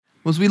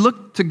Well, as we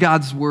look to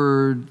God's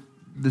word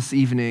this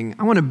evening,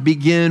 I want to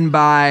begin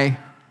by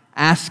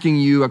asking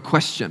you a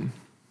question.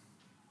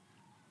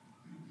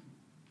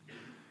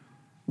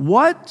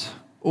 What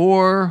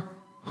or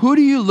who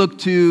do you look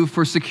to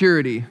for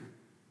security?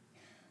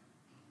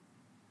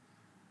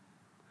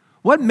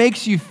 What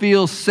makes you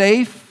feel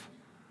safe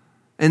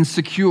and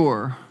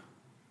secure?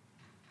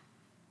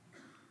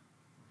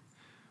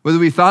 Whether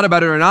we thought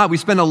about it or not, we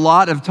spend a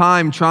lot of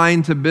time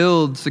trying to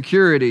build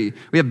security.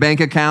 We have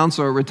bank accounts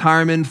or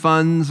retirement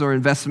funds or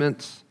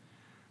investments.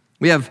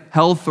 We have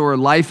health or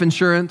life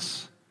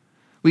insurance.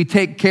 We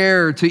take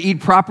care to eat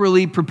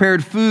properly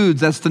prepared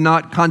foods as to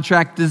not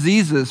contract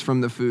diseases from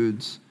the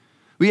foods.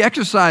 We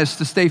exercise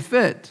to stay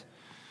fit,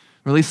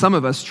 or at least some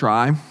of us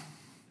try.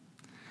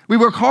 We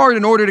work hard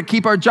in order to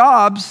keep our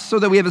jobs so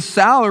that we have a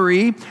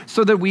salary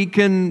so that we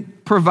can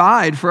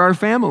provide for our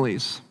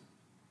families.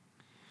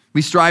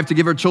 We strive to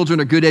give our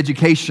children a good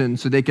education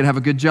so they can have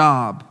a good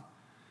job.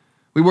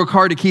 We work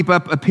hard to keep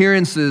up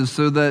appearances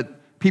so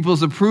that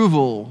people's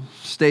approval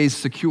stays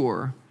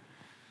secure.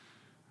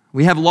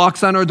 We have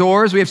locks on our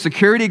doors. We have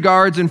security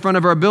guards in front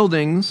of our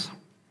buildings.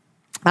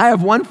 I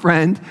have one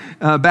friend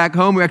back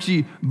home who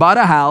actually bought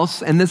a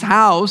house, and this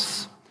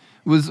house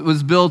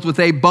was built with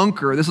a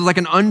bunker. This was like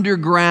an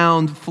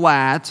underground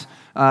flat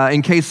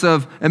in case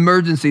of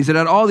emergencies. It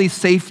had all these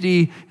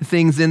safety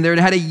things in there. It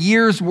had a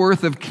year's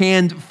worth of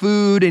canned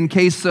food in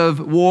case of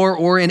war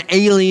or an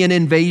alien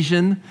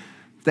invasion.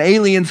 If the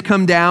aliens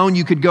come down,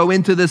 you could go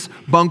into this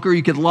bunker,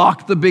 you could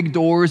lock the big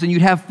doors, and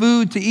you'd have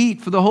food to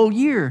eat for the whole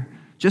year,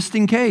 just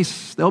in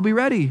case. They'll be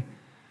ready.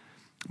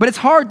 But it's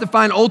hard to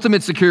find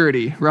ultimate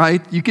security,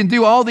 right? You can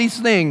do all these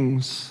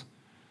things,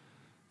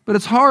 but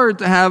it's hard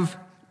to have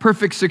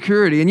perfect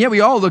security. And yet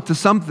we all look to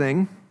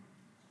something.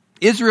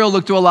 Israel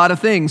looked to a lot of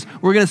things.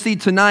 We're going to see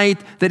tonight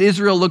that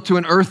Israel looked to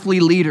an earthly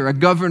leader, a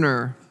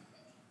governor,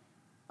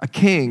 a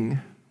king.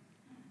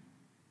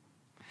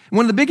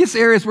 One of the biggest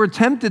areas we're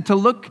tempted to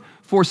look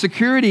for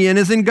security in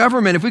is in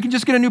government. If we can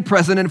just get a new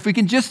president, if we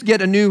can just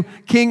get a new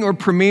king or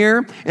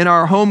premier in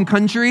our home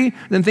country,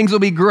 then things will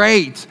be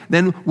great.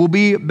 Then we'll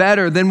be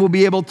better. Then we'll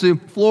be able to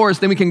flourish.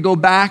 Then we can go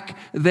back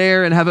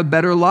there and have a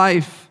better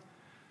life.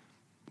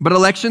 But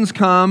elections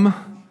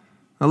come,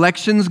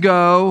 elections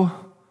go,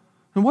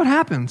 and what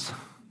happens?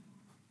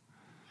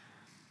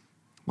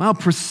 Well,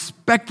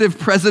 prospective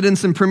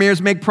presidents and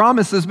premiers make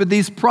promises, but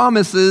these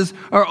promises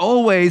are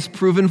always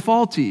proven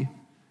faulty.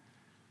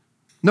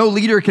 No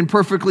leader can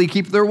perfectly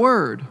keep their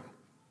word.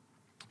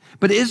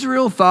 But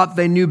Israel thought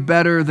they knew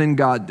better than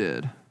God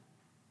did.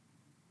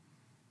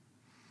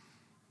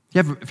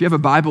 If you have a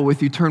Bible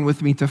with you, turn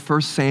with me to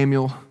 1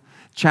 Samuel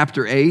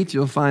chapter 8.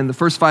 You'll find the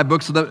first 5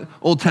 books of the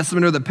Old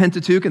Testament or the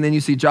Pentateuch, and then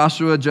you see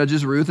Joshua,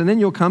 Judges, Ruth, and then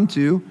you'll come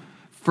to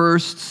 1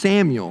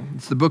 Samuel.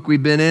 It's the book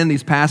we've been in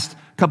these past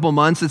couple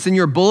months. It's in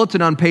your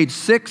bulletin on page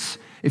 6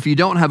 if you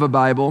don't have a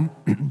Bible.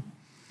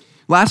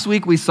 Last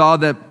week we saw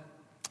that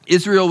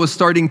Israel was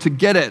starting to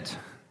get it.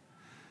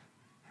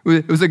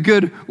 It was a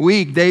good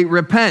week. They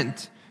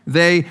repent.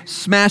 They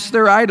smash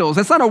their idols.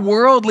 That's not a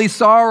worldly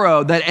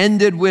sorrow that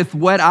ended with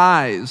wet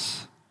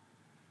eyes.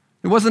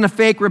 It wasn't a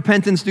fake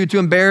repentance due to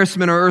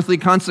embarrassment or earthly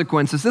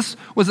consequences. This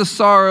was a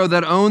sorrow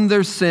that owned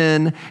their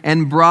sin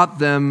and brought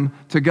them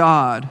to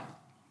God.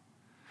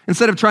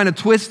 Instead of trying to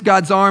twist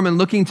God's arm and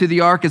looking to the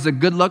ark as a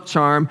good luck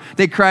charm,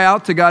 they cry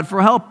out to God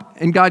for help,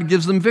 and God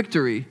gives them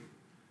victory.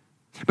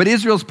 But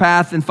Israel's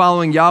path in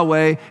following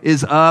Yahweh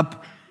is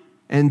up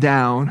and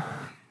down.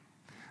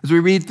 As we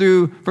read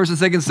through 1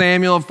 and 2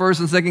 Samuel, 1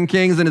 and 2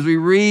 Kings, and as we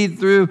read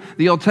through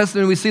the Old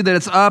Testament, we see that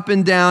it's up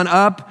and down,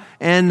 up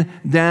and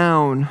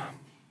down.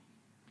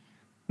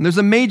 And there's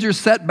a major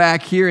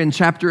setback here in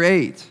chapter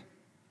 8.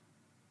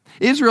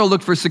 Israel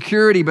looked for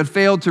security but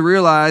failed to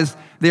realize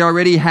they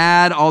already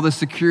had all the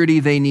security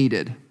they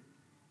needed.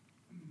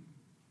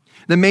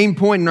 The main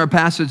point in our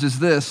passage is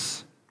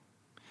this: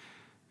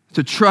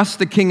 to trust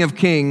the King of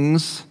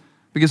Kings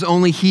because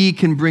only He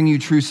can bring you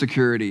true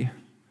security.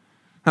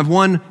 I have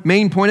one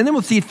main point, and then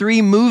we'll see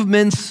 3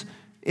 movements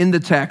in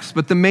the text.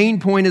 But the main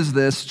point is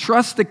this: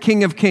 trust the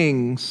King of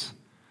Kings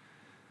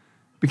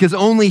because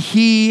only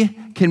He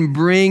can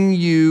bring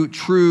you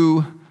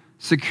true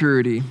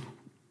security.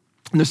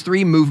 And there's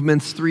 3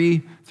 movements,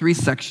 three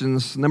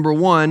sections. Number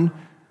 1,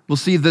 we'll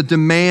see the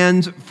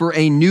demand for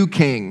a new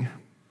king.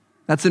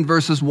 That's in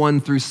verses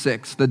 1 through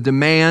 6. The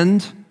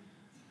demand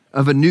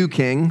of a new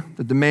king,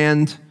 the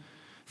demand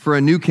for a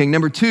new king.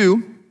 Number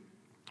 2,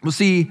 we'll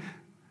see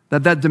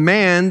that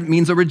demand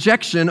means a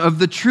rejection of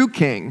the true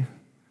king.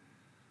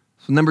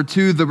 So number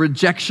 2, the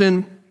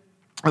rejection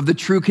of the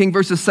true king,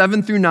 verses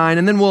 7 through 9,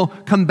 and then we'll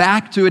come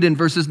back to it in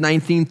verses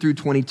 19 through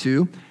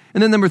 22.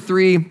 And then number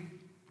 3,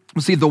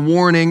 we'll see the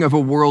warning of a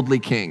worldly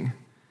king.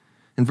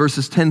 In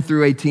verses 10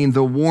 through 18,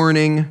 the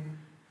warning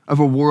of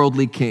a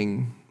worldly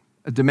king.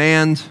 A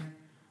demand,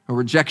 a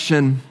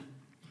rejection,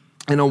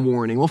 and a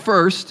warning. Well,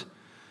 first,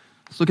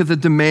 let's look at the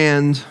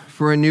demand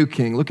for a new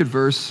king. Look at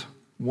verse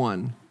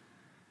 1.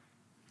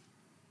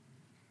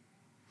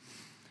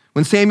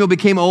 When Samuel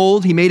became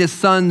old, he made his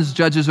sons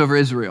judges over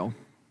Israel.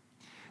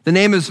 The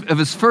name of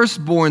his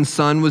firstborn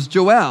son was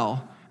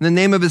Joel, and the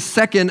name of his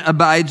second,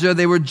 Abijah.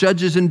 They were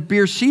judges in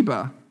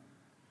Beersheba.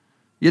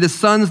 Yet his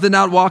sons did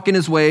not walk in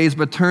his ways,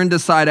 but turned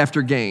aside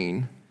after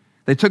gain.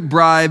 They took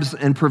bribes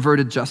and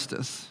perverted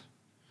justice.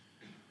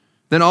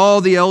 Then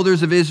all the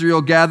elders of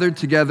Israel gathered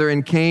together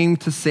and came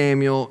to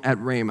Samuel at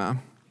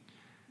Ramah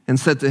and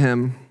said to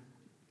him,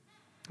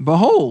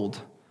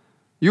 "Behold,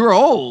 you are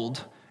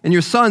old, and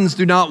your sons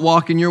do not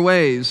walk in your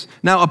ways.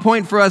 Now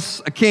appoint for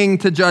us a king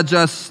to judge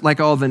us like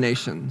all the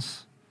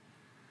nations."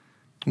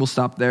 We'll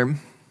stop there.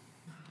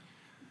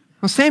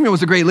 Well, Samuel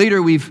was a great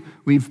leader. We've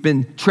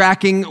been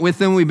tracking with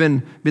him. We've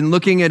been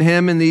looking at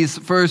him in these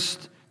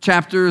first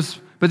chapters.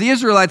 But the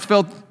Israelites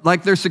felt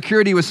like their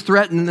security was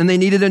threatened and they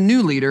needed a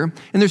new leader.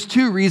 And there's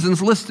two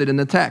reasons listed in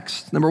the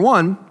text. Number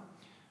one,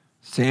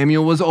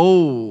 Samuel was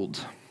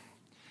old.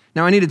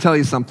 Now, I need to tell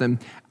you something.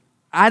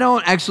 I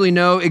don't actually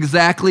know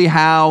exactly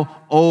how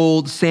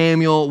old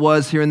Samuel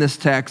was here in this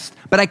text,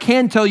 but I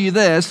can tell you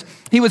this.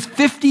 He was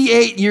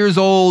 58 years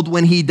old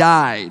when he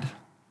died.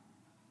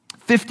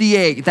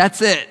 58,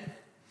 that's it.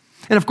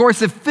 And of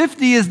course, if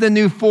 50 is the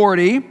new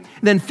 40,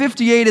 then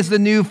 58 is the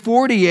new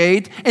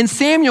 48, and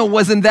Samuel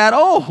wasn't that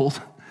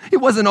old. He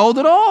wasn't old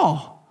at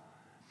all.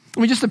 I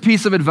mean, just a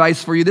piece of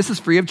advice for you. This is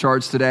free of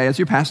charge today, as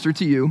your pastor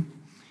to you.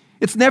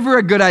 It's never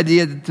a good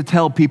idea to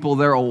tell people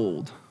they're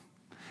old.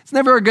 It's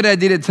never a good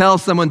idea to tell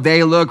someone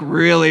they look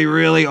really,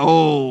 really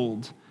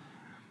old.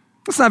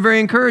 It's not very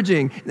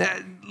encouraging.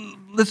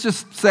 Let's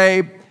just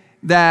say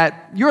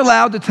that you're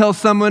allowed to tell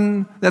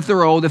someone that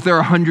they're old if they're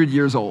 100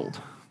 years old.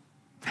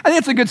 I think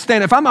it's a good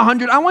standard. If I'm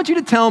 100, I want you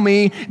to tell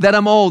me that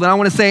I'm old, and I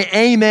want to say,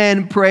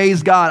 amen,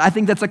 praise God. I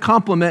think that's a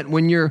compliment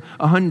when you're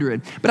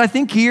 100. But I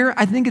think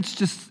it's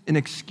just an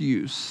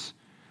excuse.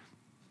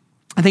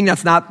 I think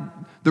that's not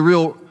the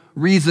real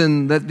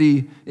reason that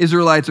the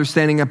Israelites are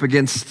standing up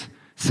against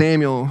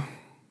Samuel.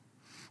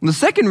 And the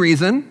second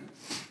reason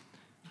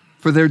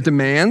for their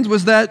demands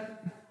was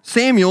that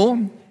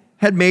Samuel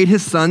had made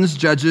his sons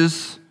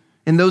judges,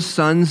 and those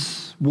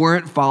sons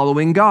weren't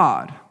following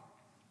God.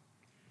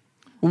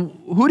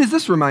 Who does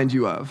this remind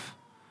you of?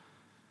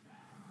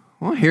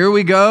 Well, here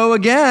we go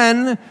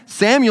again.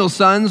 Samuel's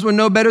sons were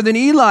no better than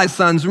Eli's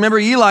sons. Remember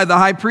Eli, the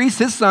high priest,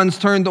 his sons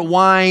turned to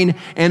wine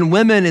and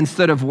women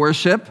instead of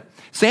worship.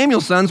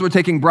 Samuel's sons were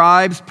taking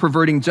bribes,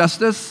 perverting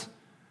justice.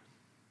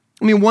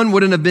 I mean, one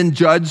wouldn't have been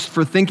judged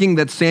for thinking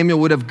that Samuel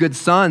would have good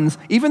sons.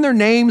 Even their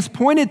names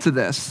pointed to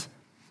this.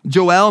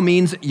 Joel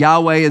means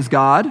Yahweh is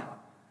God.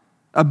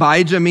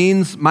 Abijah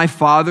means my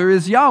father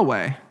is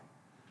Yahweh.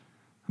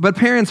 But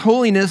parents,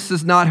 holiness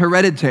is not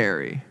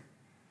hereditary.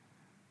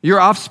 Your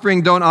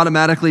offspring don't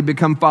automatically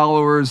become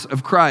followers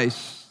of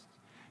Christ.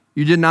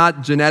 You did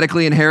not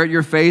genetically inherit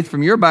your faith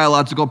from your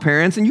biological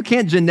parents, and you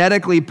can't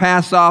genetically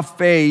pass off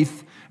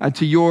faith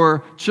to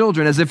your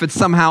children as if it's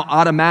somehow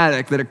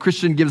automatic that a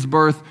Christian gives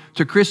birth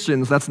to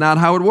Christians. That's not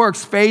how it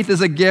works. Faith is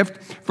a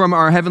gift from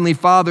our Heavenly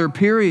Father,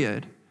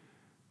 period.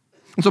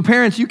 And so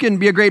parents, you can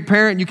be a great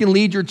parent. You can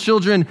lead your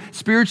children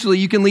spiritually.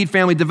 You can lead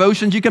family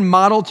devotions. You can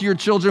model to your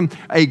children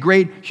a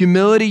great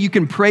humility. You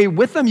can pray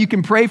with them. You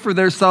can pray for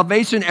their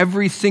salvation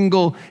every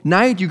single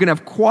night. You can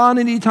have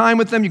quantity time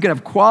with them. You can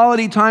have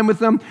quality time with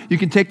them. You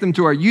can take them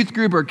to our youth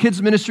group or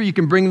kids ministry. You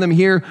can bring them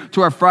here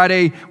to our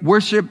Friday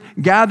worship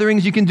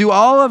gatherings. You can do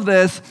all of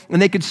this,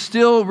 and they could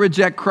still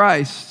reject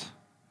Christ.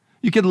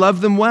 You could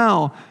love them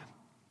well.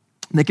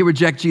 They can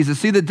reject Jesus.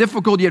 See, the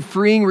difficult yet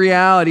freeing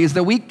reality is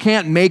that we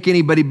can't make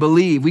anybody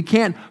believe. We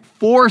can't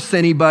force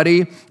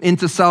anybody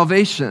into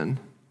salvation.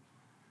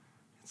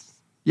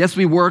 Yes,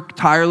 we work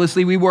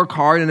tirelessly, we work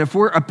hard, and if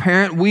we're a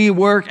parent, we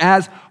work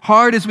as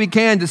hard as we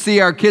can to see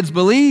our kids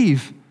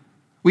believe.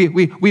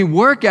 We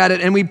work at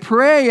it and we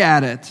pray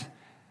at it.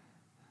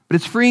 But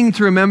it's freeing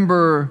to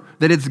remember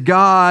that it's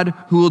God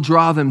who will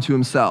draw them to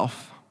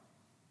himself.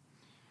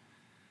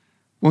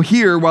 Well,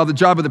 here, while the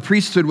job of the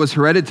priesthood was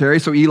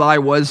hereditary, so Eli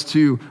was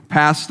to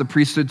pass the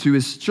priesthood to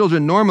his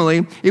children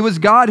normally, it was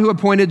God who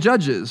appointed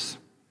judges.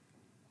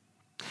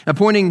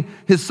 Appointing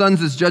his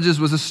sons as judges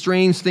was a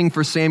strange thing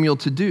for Samuel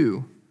to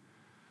do.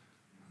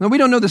 Now, we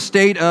don't know the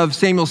state of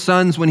Samuel's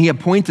sons when he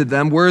appointed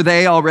them. Were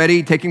they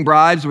already taking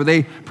bribes? Were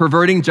they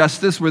perverting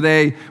justice? Were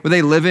they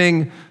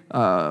living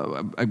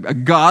a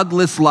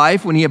godless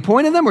life when he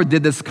appointed them? Or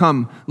did this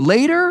come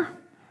later?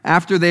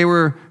 After they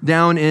were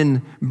down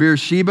in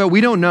Beersheba?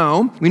 We don't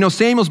know. We know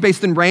Samuel's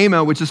based in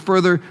Ramah, which is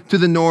further to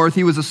the north.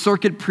 He was a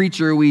circuit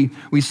preacher. We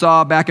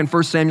saw back in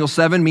 1 Samuel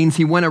 7, means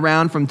he went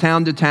around from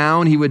town to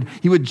town. He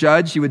would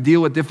judge. He would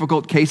deal with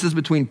difficult cases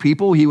between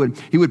people. He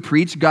would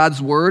preach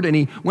God's word, and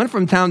he went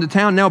from town to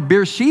town. Now,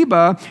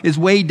 Beersheba is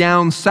way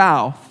down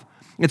south.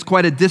 It's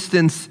quite a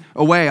distance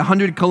away,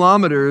 100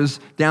 kilometers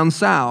down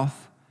south.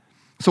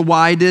 So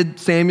why did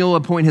Samuel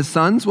appoint his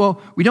sons?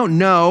 Well, we don't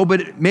know,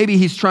 but maybe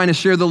he's trying to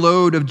share the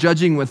load of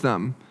judging with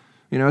them.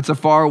 You know, it's a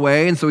far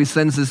away, and so he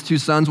sends his two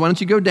sons. Why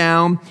don't you go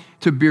down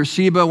to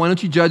Beersheba? Why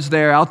don't you judge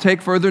there? I'll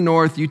take further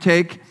north. You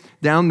take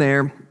down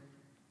there.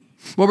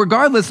 Well,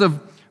 regardless of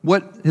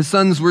what his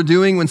sons were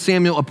doing when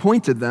Samuel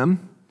appointed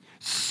them,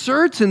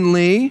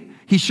 certainly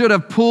he should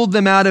have pulled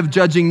them out of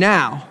judging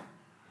now.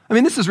 I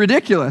mean, this is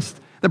ridiculous.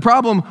 The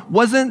problem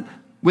wasn't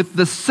with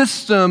the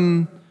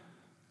system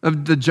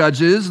of the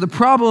judges. The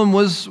problem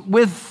was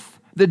with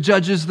the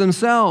judges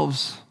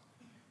themselves.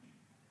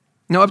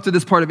 Now, up to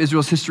this part of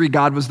Israel's history,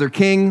 God was their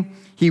king.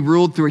 He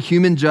ruled through a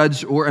human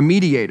judge or a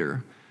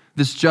mediator.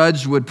 This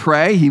judge would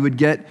pray. He would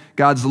get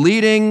God's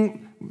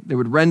leading. They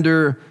would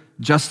render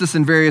justice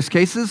in various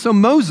cases. So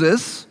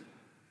Moses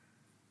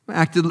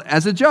acted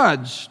as a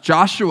judge.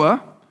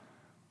 Joshua,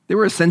 they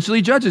were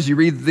essentially judges. You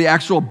read the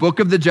actual book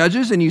of the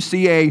judges and you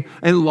see a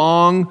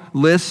long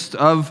list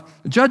of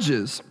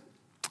judges.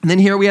 And then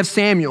here we have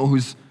Samuel,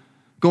 who's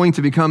going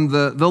to become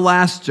the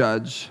last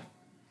judge.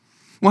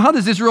 Well, how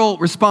does Israel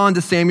respond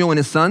to Samuel and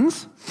his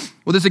sons?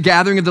 Well, there's a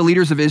gathering of the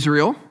leaders of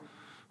Israel,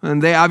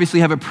 and they obviously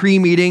have a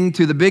pre-meeting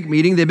to the big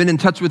meeting. They've been in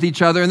touch with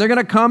each other, and they're going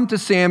to come to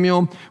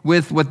Samuel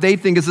with what they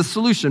think is a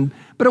solution.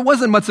 But it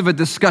wasn't much of a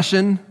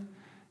discussion.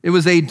 It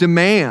was a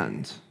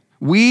demand.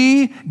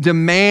 We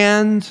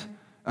demand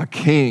a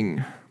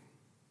king.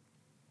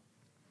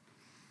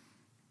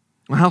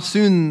 Well, how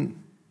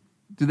soon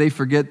do they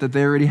forget that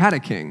they already had a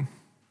king?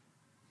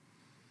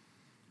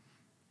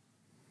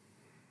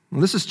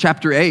 Well, this is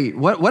chapter 8.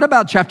 What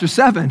about chapter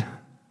 7?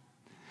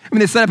 I mean,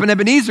 they set up an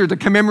Ebenezer to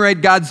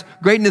commemorate God's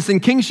greatness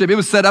and kingship. It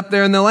was set up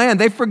there in the land.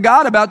 They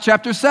forgot about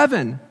chapter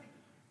 7.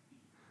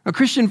 A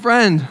Christian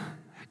friend,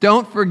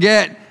 don't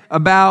forget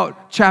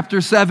about chapter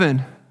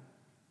 7.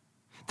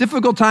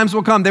 Difficult times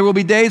will come. There will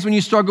be days when you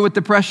struggle with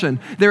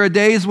depression. There are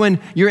days when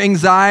your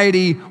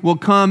anxiety will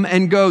come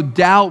and go.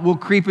 Doubt will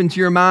creep into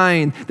your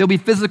mind. There'll be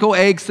physical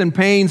aches and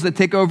pains that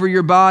take over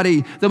your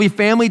body. There'll be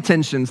family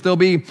tensions. There'll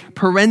be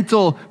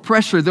parental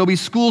pressure. There'll be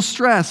school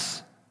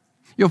stress.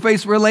 You'll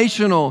face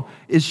relational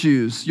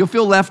issues. You'll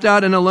feel left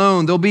out and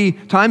alone. There'll be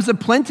times of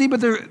plenty,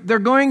 but there are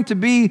going to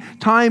be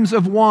times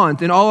of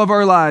want in all of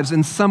our lives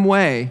in some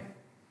way.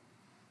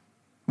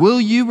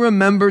 Will you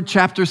remember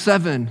chapter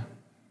 7?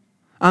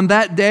 On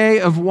that day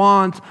of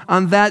want,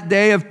 on that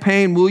day of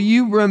pain, will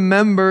you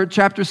remember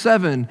chapter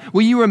 7?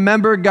 Will you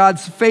remember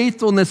God's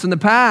faithfulness in the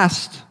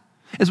past?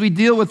 As we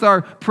deal with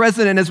our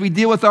present and as we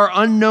deal with our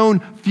unknown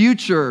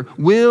future,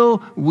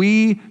 will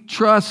we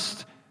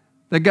trust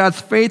that God's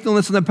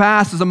faithfulness in the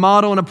past is a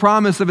model and a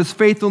promise of his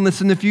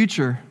faithfulness in the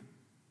future?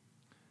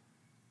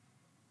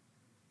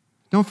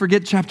 Don't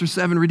forget chapter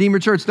 7. Redeemer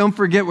Church, don't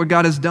forget what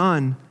God has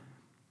done.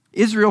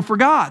 Israel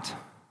forgot.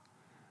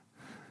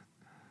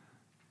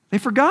 They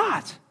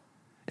forgot.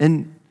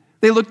 And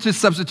they looked to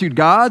substitute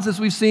gods, as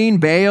we've seen,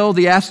 Baal,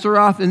 the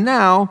Ashtaroth, and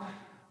now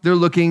they're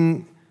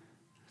looking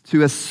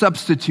to a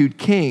substitute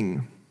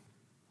king.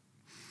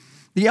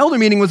 The elder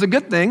meeting was a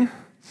good thing.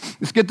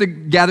 It's good to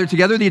gather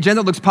together. The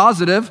agenda looks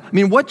positive. I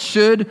mean, what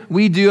should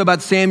we do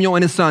about Samuel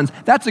and his sons?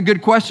 That's a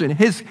good question.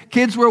 His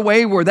kids were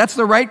wayward. That's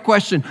the right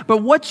question. But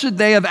what should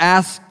they have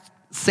asked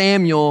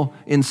Samuel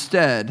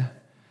instead?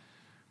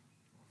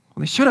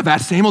 Well, they should have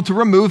asked Samuel to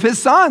remove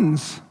his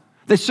sons.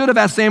 They should have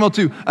asked Samuel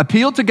to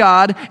appeal to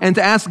God and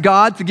to ask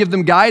God to give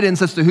them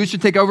guidance as to who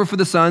should take over for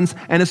the sons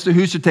and as to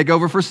who should take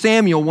over for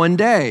Samuel one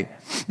day.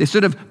 They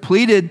should have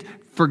pleaded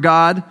for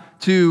God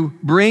to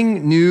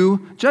bring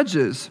new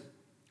judges.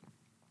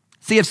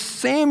 See, if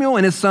Samuel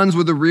and his sons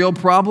were the real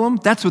problem,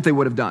 that's what they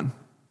would have done.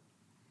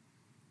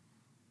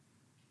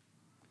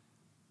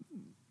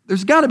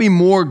 There's got to be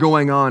more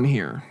going on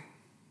here.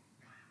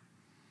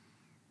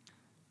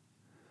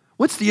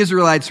 What's the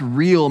Israelites'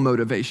 real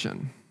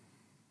motivation?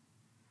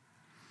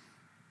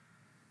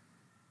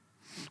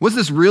 Was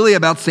this really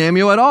about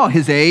Samuel at all?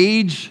 His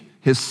age,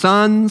 his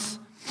sons?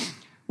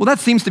 Well, that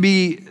seems to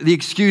be the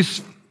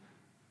excuse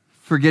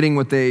for getting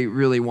what they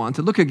really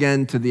wanted. Look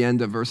again to the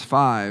end of verse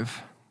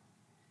 5.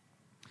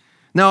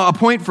 Now,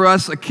 appoint for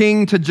us a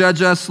king to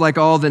judge us like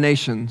all the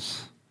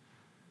nations.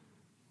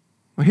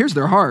 Well, here's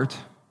their heart.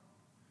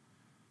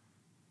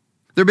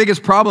 Their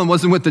biggest problem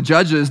wasn't with the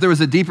judges. There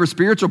was a deeper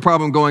spiritual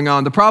problem going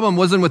on. The problem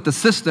wasn't with the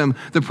system.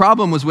 The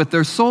problem was with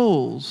their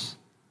souls.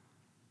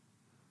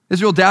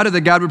 Israel doubted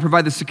that God would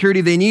provide the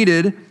security they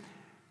needed,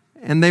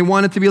 and they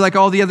wanted to be like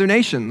all the other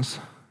nations.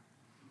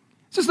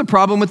 It's just a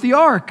problem with the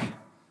ark.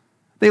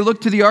 They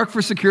looked to the ark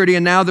for security,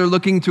 and now they're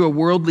looking to a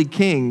worldly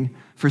king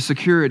for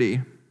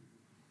security.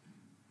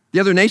 The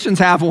other nations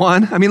have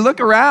one. I mean, look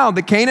around.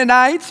 The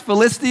Canaanites,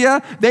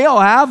 Philistia, they all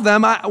have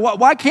them.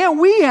 Why can't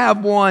we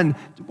have one?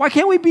 Why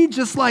can't we be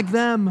just like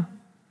them?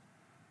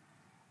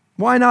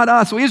 Why not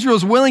us? Well,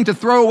 Israel's willing to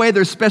throw away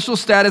their special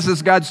status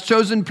as God's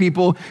chosen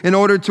people in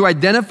order to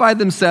identify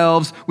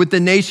themselves with the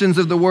nations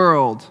of the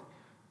world.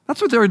 That's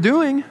what they were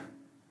doing.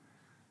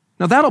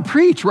 Now that'll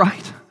preach,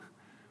 right?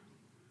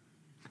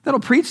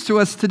 That'll preach to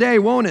us today,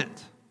 won't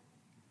it?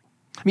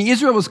 I mean,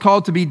 Israel was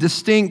called to be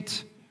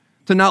distinct,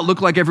 to not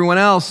look like everyone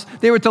else.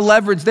 They were to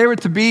leverage. They were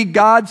to be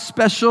God's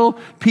special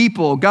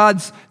people,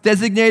 God's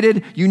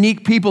designated,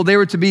 unique people. They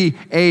were to be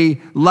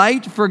a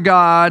light for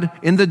God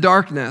in the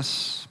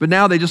darkness. But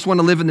now they just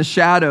want to live in the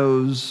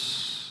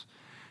shadows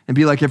and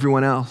be like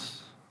everyone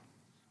else.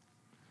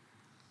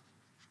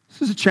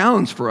 This is a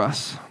challenge for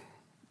us.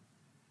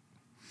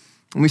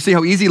 And we see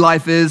how easy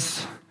life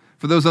is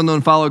for those who don't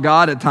follow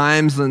God at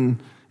times,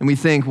 and we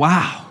think,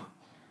 wow,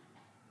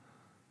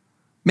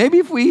 maybe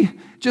if we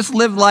just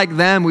lived like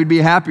them, we'd be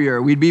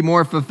happier, we'd be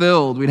more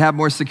fulfilled, we'd have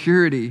more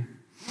security.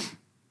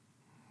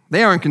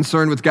 They aren't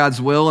concerned with God's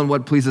will and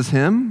what pleases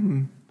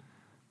Him.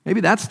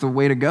 Maybe that's the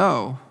way to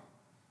go.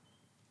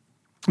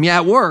 I mean,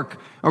 at work,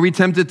 are we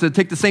tempted to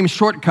take the same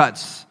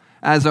shortcuts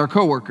as our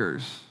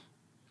coworkers?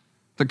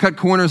 To cut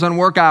corners on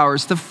work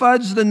hours, to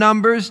fudge the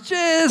numbers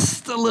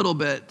just a little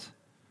bit?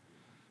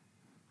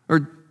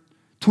 Or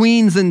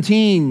tweens and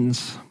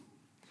teens?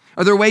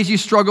 Are there ways you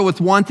struggle with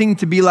wanting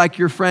to be like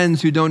your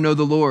friends who don't know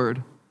the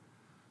Lord?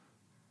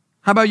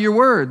 How about your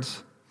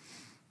words?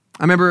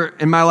 I remember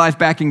in my life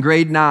back in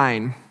grade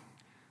 9,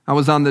 I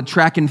was on the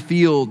track and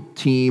field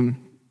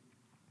team,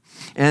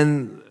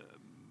 and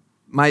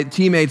my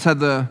teammates had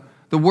the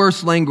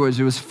worst language.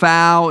 It was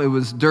foul, it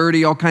was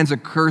dirty, all kinds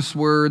of curse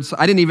words.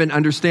 I didn't even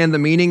understand the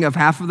meaning of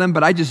half of them,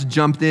 but I just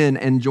jumped in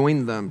and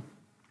joined them.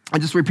 I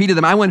just repeated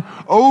them. I went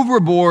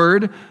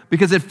overboard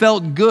because it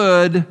felt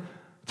good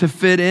to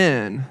fit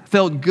in,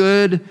 felt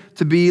good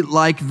to be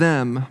like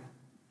them.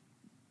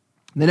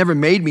 They never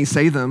made me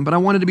say them, but I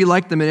wanted to be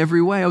like them in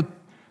every way. Oh,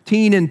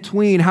 teen and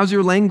tween, how's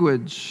your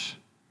language?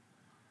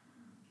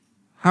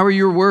 How are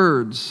your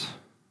words?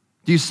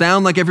 Do you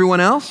sound like everyone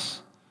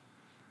else?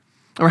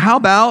 Or how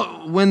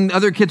about when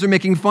other kids are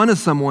making fun of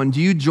someone,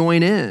 do you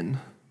join in?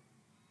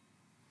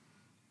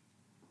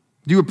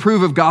 Do you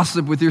approve of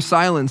gossip with your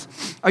silence?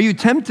 Are you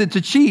tempted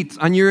to cheat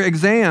on your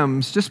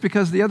exams just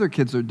because the other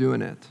kids are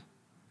doing it?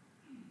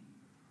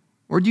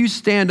 Or do you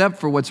stand up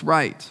for what's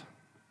right?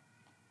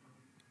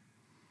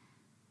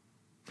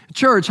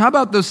 Church, how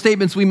about those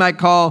statements we might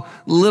call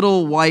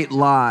little white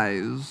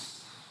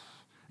lies?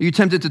 Are you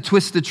tempted to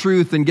twist the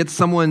truth and get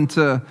someone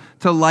to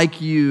like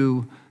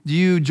you? Do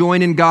you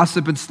join in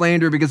gossip and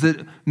slander because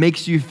it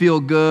makes you feel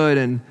good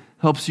and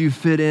helps you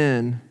fit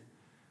in?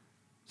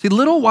 See,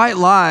 little white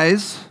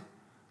lies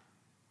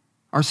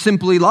are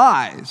simply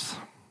lies.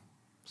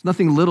 There's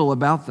nothing little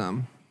about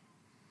them.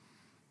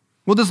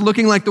 Will this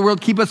looking like the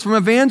world keep us from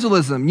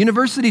evangelism?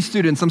 University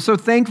students, I'm so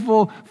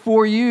thankful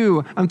for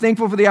you. I'm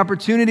thankful for the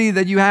opportunity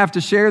that you have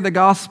to share the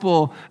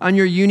gospel on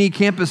your uni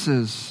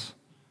campuses.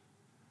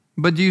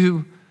 But do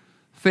you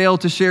fail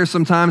to share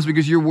sometimes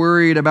because you're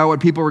worried about what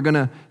people are going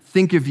to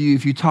think of you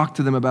if you talk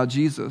to them about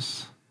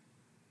Jesus?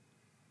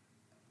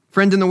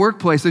 Friend in the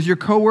workplace, does your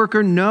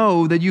coworker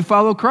know that you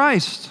follow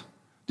Christ?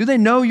 Do they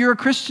know you're a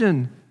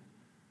Christian?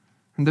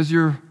 And does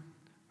your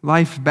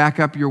life back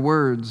up your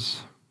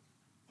words?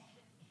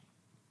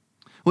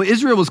 Well,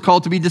 Israel was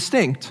called to be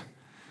distinct,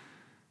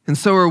 and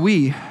so are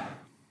we.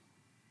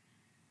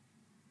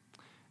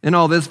 In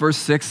all this, verse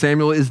 6,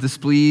 Samuel is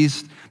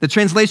displeased. The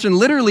translation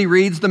literally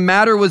reads, the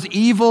matter was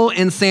evil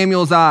in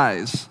Samuel's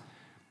eyes.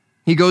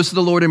 He goes to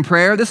the Lord in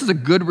prayer. This is a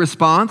good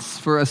response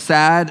for a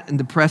sad and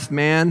depressed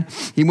man.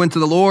 He went to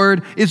the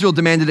Lord. Israel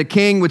demanded a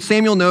king, which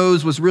Samuel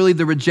knows was really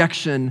the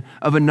rejection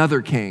of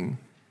another king.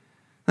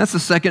 That's the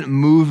second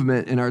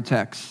movement in our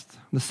text,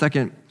 the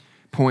second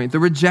point, the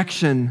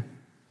rejection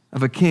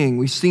of a king.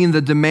 We've seen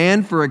the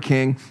demand for a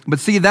king, but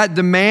see, that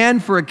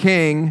demand for a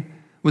king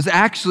was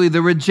actually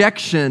the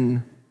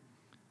rejection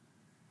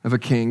of a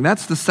king.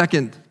 That's the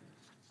second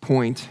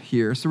point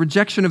here. It's the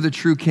rejection of the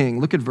true king.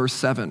 Look at verse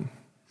 7.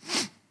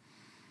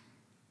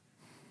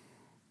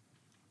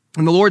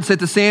 And the Lord said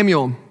to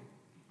Samuel,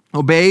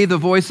 obey the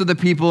voice of the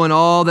people in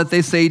all that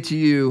they say to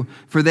you,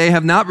 for they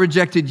have not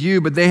rejected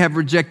you, but they have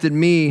rejected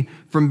me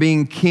from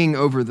being king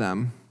over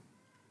them.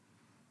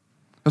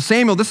 Now,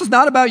 Samuel, this is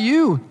not about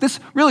you. This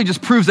really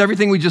just proves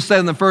everything we just said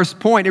in the first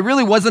point. It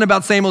really wasn't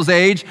about Samuel's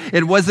age.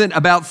 It wasn't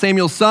about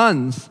Samuel's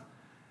sons.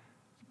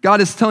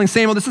 God is telling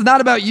Samuel, this is not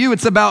about you,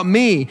 it's about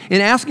me. In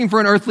asking for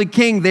an earthly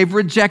king, they've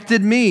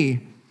rejected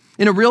me.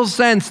 In a real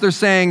sense, they're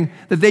saying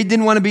that they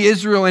didn't want to be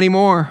Israel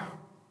anymore.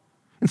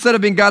 Instead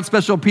of being God's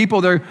special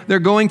people, they're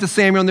going to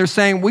Samuel and they're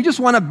saying, we just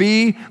want to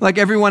be like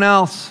everyone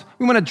else.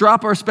 We want to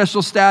drop our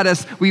special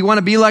status. We want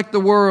to be like the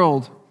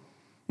world.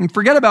 And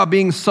forget about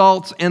being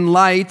salt and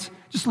light.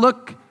 Just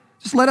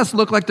let us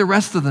look like the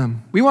rest of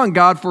them. We want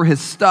God for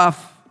his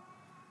stuff.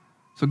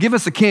 So give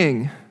us a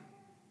king.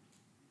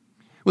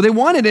 Well, they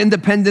wanted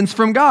independence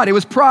from God. It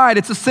was pride.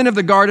 It's a sin of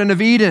the Garden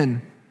of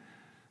Eden.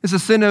 It's a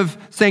sin of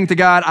saying to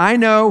God, I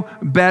know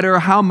better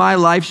how my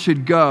life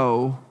should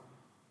go,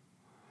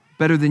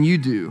 better than you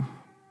do.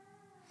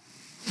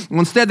 Well,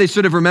 instead, they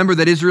should have remembered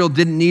that Israel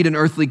didn't need an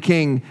earthly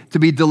king to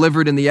be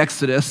delivered in the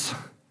Exodus.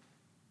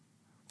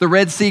 The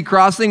Red Sea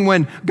crossing,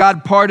 when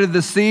God parted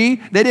the sea,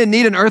 they didn't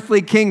need an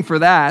earthly king for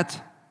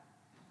that.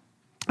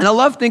 And I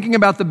love thinking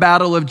about the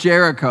Battle of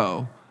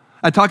Jericho.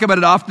 I talk about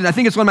it often. I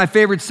think it's one of my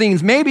favorite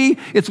scenes. Maybe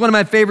it's one of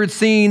my favorite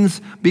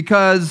scenes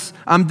because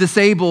I'm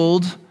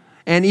disabled,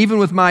 and even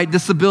with my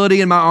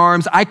disability in my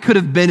arms, I could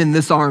have been in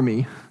this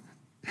army.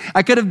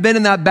 I could have been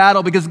in that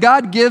battle because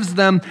God gives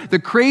them the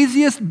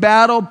craziest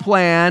battle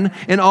plan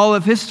in all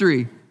of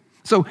history.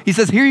 So he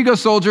says, here you go,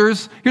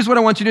 soldiers. Here's what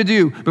I want you to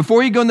do.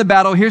 Before you go in the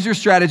battle, here's your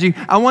strategy.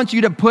 I want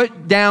you to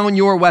put down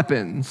your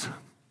weapons.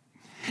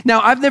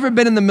 Now, I've never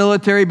been in the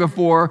military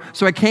before,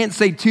 so I can't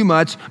say too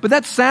much, but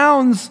that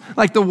sounds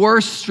like the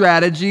worst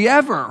strategy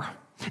ever.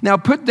 Now,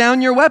 put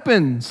down your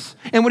weapons.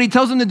 And what he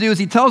tells them to do is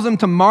he tells them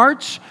to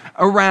march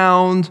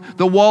around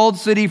the walled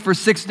city for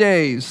 6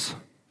 days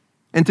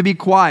and to be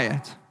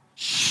quiet.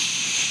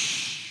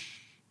 Shh.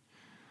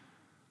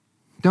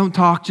 Don't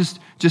talk,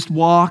 just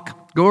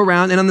walk, go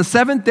around. And on the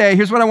 7th day,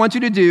 here's what I want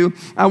you to do.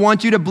 I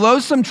want you to blow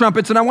some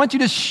trumpets, and I want you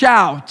to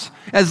shout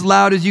as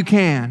loud as you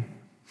can.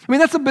 I mean,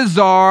 that's a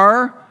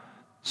bizarre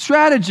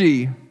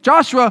strategy.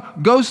 Joshua,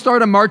 go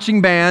start a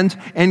marching band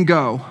and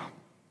go.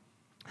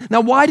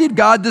 Now, why did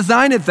God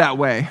design it that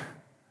way?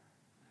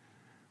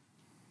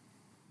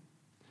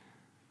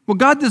 Well,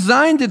 God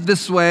designed it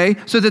this way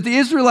so that the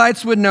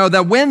Israelites would know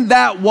that when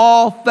that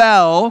wall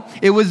fell,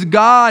 it was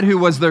God who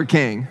was their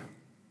king.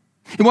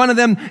 He wanted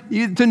them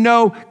to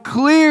know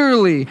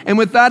clearly and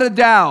without a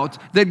doubt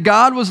that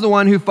God was the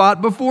one who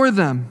fought before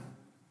them.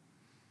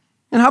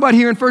 And how about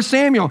here in 1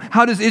 Samuel?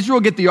 How does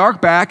Israel get the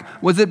ark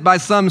back? Was it by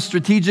some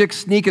strategic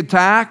sneak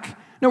attack?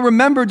 No,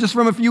 remember just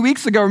from a few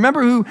weeks ago,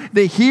 remember who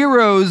the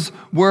heroes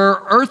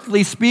were,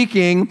 earthly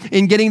speaking,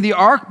 in getting the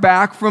ark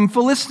back from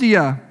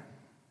Philistia.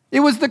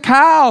 It was the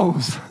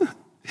cows.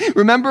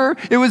 Remember?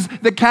 It was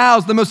the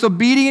cows. The most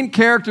obedient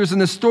characters in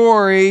the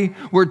story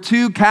were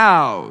 2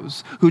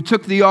 cows who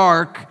took the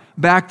ark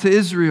back to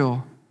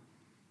Israel.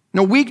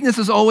 Now, weakness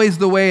is always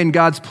the way in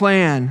God's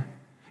plan.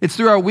 It's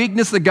through our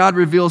weakness that God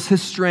reveals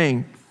his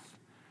strength.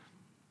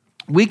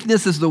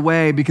 Weakness is the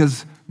way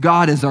because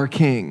God is our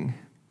king.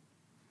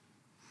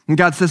 And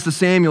God says to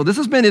Samuel, this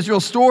has been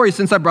Israel's story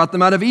since I brought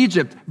them out of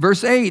Egypt.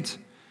 Verse 8.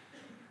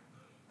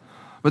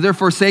 But they're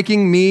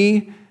forsaking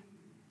me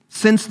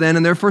since then,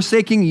 and they're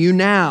forsaking you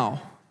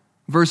now.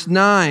 Verse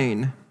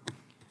 9.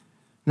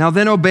 Now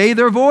then obey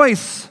their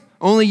voice.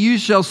 Only you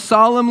shall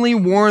solemnly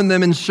warn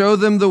them and show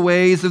them the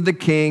ways of the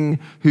king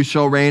who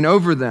shall reign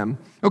over them.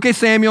 Okay,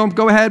 Samuel,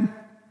 go ahead.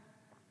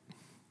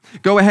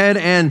 Go ahead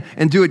and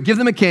do it. Give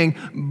them a king,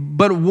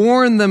 but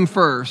warn them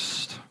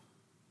first.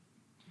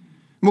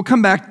 We'll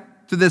come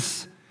back to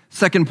this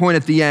second point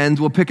at the end.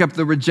 We'll pick up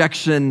the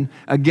rejection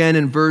again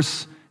in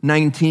verse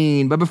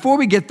 19. But before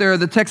we get there,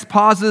 the text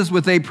pauses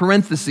with a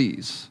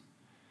parenthesis.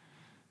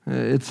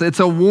 It's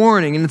a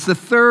warning, and it's the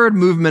third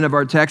movement of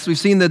our text. We've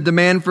seen the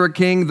demand for a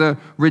king, the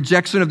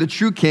rejection of the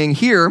true king.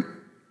 Here,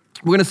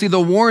 we're going to see the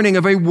warning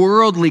of a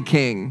worldly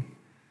king.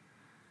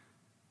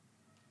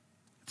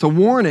 It's a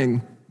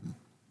warning.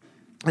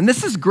 And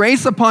this is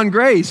grace upon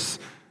grace.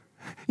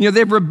 You know,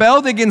 they've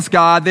rebelled against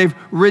God, they've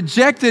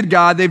rejected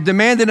God, they've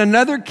demanded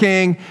another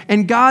king,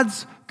 and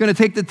God's going to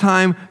take the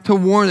time to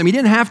warn them. He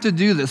didn't have to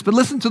do this, but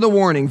listen to the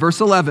warning. Verse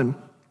 11.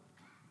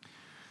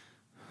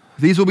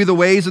 These will be the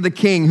ways of the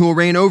king who will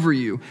reign over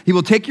you. He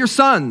will take your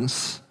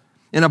sons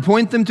and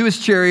appoint them to his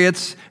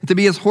chariots, to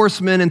be his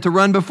horsemen, and to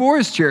run before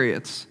his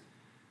chariots.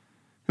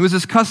 It was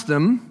this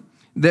custom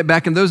that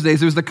back in those days,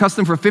 there was the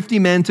custom for 50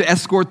 men to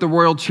escort the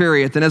royal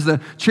chariot. And as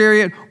the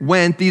chariot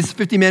went, these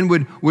 50 men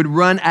would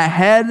run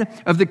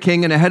ahead of the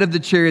king and ahead of the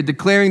chariot,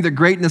 declaring the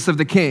greatness of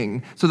the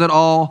king so that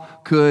all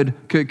could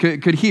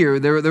hear.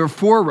 There were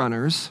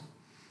forerunners.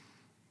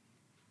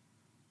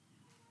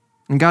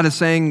 And God is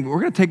saying,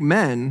 we're going to take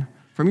men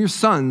from your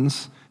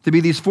sons to be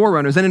these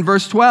forerunners. And in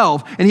verse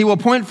 12, and he will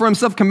appoint for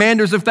himself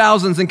commanders of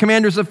thousands and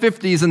commanders of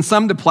 50s, and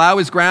some to plow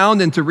his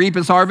ground and to reap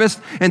his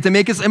harvest and to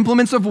make his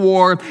implements of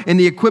war and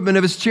the equipment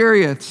of his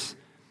chariots.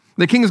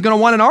 The king is going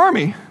to want an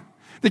army.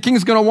 The king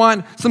is going to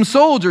want some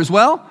soldiers.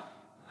 Well,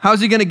 how's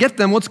he going to get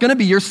them? Well, it's going to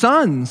be your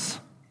sons.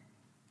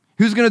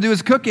 Who's going to do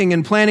his cooking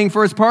and planning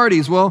for his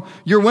parties? Well,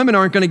 your women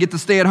aren't going to get to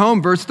stay at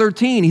home. Verse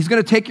 13, he's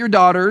going to take your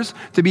daughters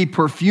to be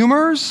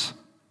perfumers,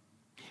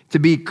 to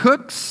be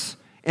cooks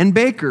and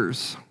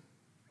bakers.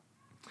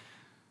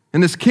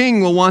 And this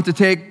king will want to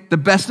take the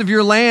best of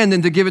your land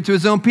and to give it to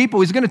his own people.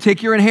 He's going to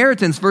take your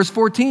inheritance, verse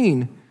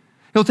 14.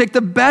 He'll take the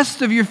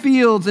best of your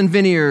fields and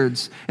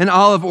vineyards and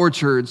olive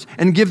orchards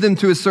and give them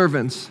to his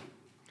servants.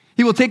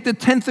 He will take the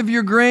 10th of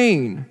your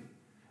grain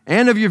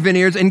and of your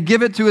vineyards and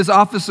give it to his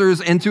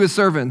officers and to his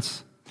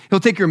servants. He'll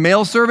take your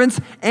male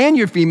servants and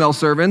your female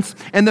servants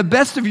and the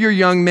best of your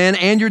young men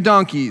and your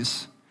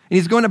donkeys, and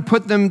he's going to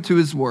put them to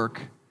his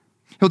work.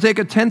 He'll take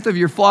a 10th of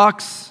your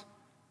flocks.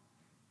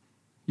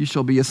 You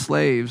shall be his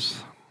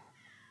slaves.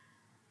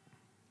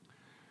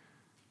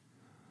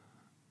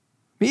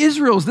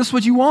 Israel, is this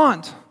what you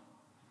want?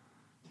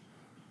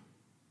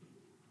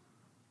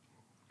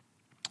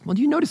 Well,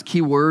 do you notice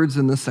key words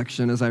in this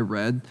section as I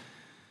read?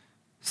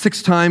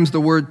 6 times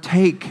the word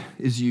take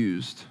is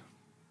used.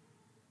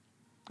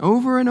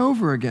 Over and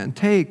over again.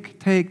 Take,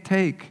 take,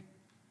 take.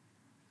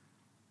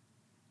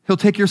 He'll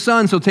take your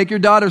sons, he'll take your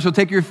daughters, he'll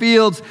take your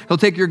fields, he'll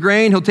take your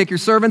grain, he'll take your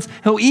servants,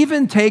 he'll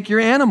even take your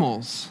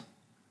animals.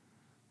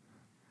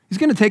 He's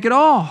going to take it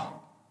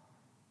all.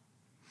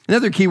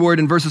 Another key word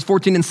in verses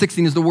 14 and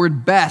 16 is the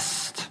word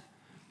best.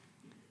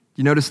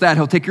 You notice that?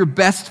 He'll take your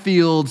best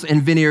fields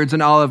and vineyards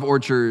and olive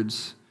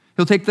orchards.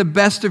 He'll take the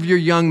best of your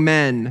young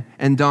men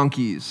and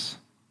donkeys.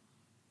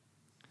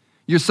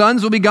 Your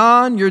sons will be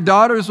gone, your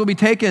daughters will be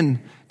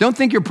taken. Don't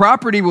think your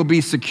property will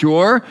be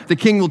secure. The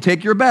king will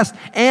take your best.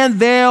 And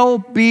there'll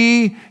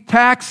be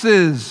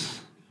taxes.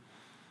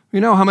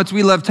 You know how much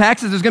we love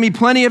taxes. There's going to be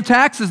plenty of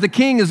taxes. The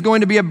king is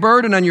going to be a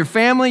burden on your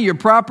family, your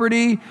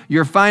property,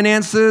 your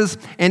finances,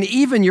 and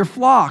even your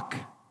flock.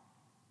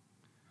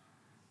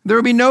 There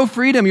will be no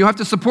freedom. You have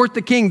to support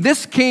the king.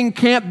 This king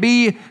can't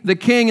be the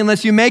king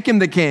unless you make him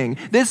the king.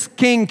 This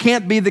king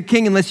can't be the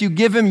king unless you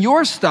give him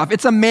your stuff.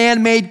 It's a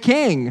man-made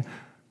king.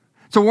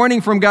 It's a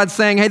warning from God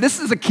saying, hey, this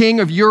is a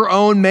king of your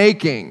own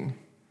making.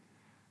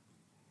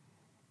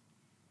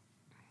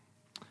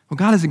 Well,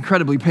 God is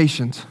incredibly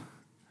patient.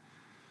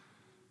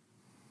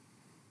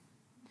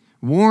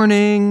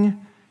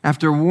 Warning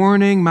after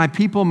warning, my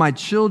people, my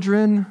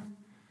children.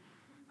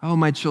 Oh,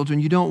 my children,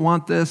 you don't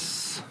want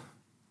this.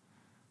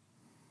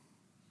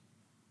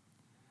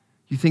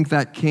 You think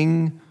that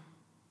king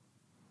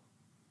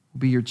will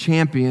be your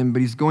champion,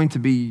 but he's going to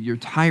be your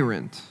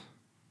tyrant.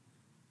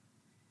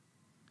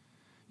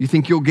 You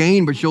think you'll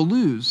gain, but you'll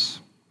lose.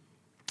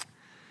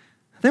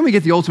 Then we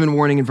get the ultimate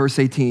warning in verse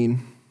 18.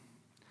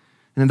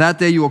 And in that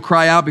day you will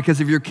cry out because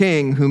of your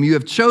king, whom you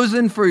have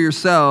chosen for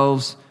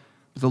yourselves,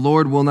 but the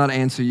Lord will not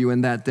answer you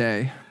in that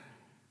day.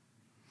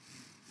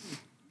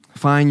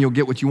 Fine, you'll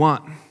get what you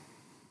want.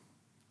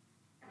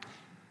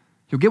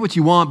 You'll get what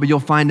you want, but you'll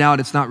find out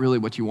it's not really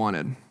what you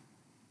wanted.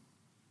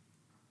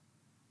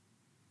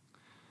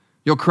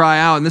 You'll cry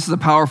out, and this is a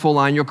powerful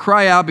line, you'll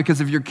cry out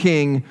because of your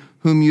king,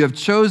 whom you have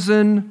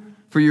chosen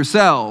for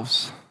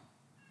yourselves.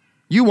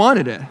 You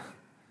wanted it.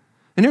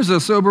 And here's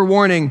a sober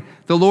warning.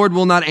 The Lord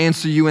will not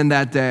answer you in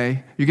that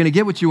day. You're going to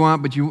get what you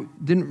want, but you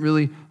didn't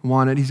really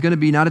want it. He's going to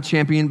be not a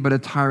champion, but a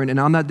tyrant. And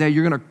on that day,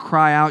 you're going to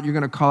cry out. You're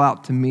going to call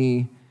out to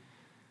me,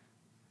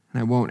 and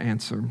I won't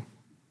answer.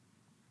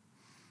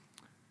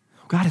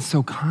 God is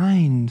so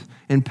kind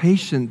and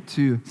patient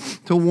to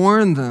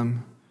warn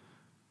them,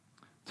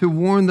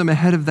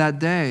 ahead of that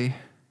day.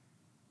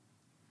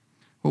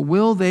 Well,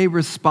 will they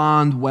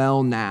respond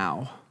well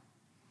now?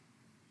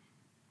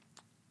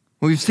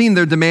 Well, we've seen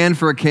their demand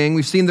for a king.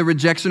 We've seen the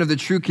rejection of the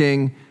true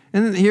king.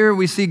 And here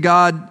we see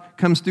God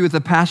comes through with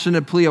a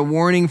passionate plea, a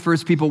warning for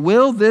his people.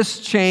 Will this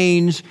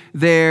change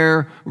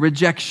their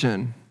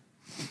rejection?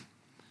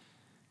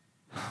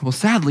 Well,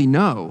 sadly,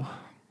 no.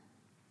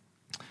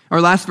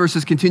 Our last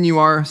verses continue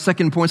our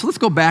second point. So let's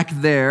go back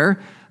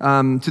there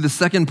to the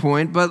second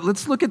point, but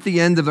let's look at the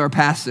end of our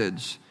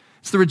passage.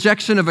 It's the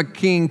rejection of a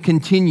king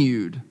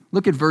continued.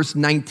 Look at verse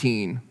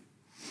 19.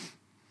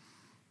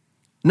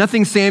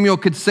 Nothing Samuel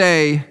could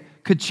say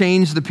could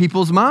change the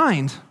people's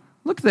mind.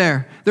 Look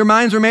there. Their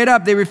minds were made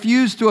up. They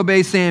refused to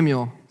obey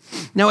Samuel.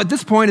 Now, at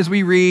this point, as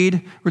we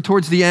read, we're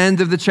towards the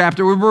end of the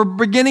chapter, we're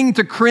beginning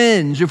to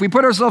cringe. If we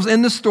put ourselves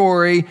in the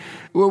story,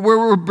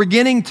 we're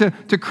beginning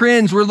to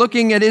cringe. We're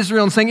looking at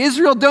Israel and saying,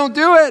 Israel, don't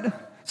do it.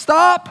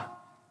 Stop.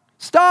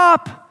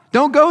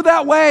 Don't go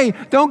that way.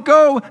 Don't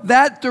go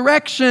that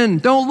direction.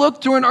 Don't look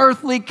to an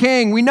earthly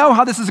king. We know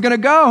how this is going to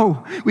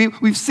go.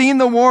 We've seen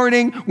the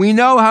warning. We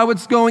know how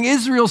it's going.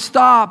 Israel,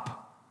 stop.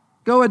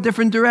 Go a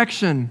different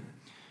direction.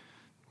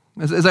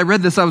 As I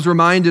read this, I was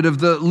reminded of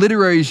the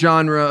literary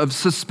genre of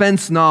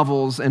suspense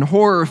novels and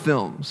horror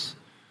films.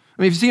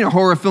 I mean, if you've seen a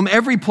horror film,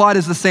 every plot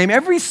is the same.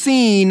 Every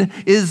scene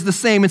is the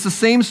same. It's the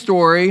same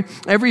story.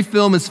 Every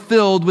film is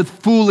filled with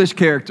foolish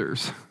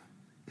characters.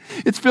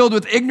 It's filled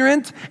with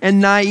ignorant and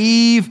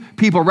naive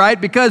people,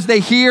 right? Because they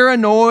hear a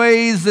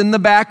noise in the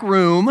back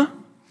room,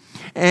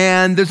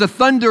 and there's a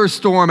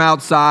thunderstorm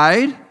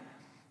outside,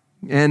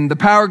 and the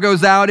power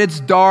goes out,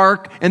 it's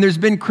dark, and there's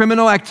been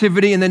criminal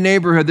activity in the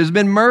neighborhood. There's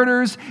been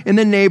murders in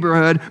the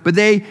neighborhood, but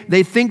they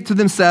think to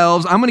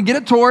themselves, I'm going to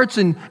get a torch,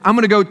 and I'm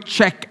going to go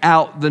check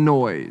out the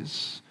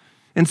noise.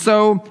 And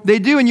so they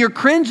do, and you're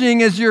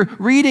cringing as you're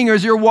reading or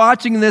as you're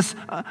watching this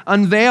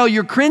unveil.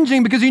 You're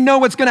cringing because you know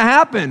what's going to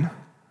happen.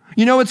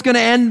 You know it's going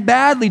to end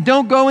badly.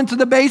 Don't go into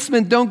the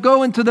basement. Don't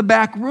go into the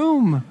back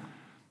room.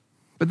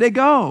 But they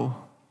go.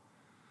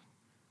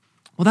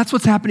 Well, that's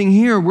what's happening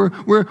here. We're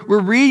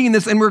reading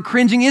this and we're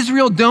cringing.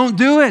 Israel, don't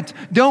do it.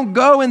 Don't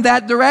go in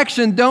that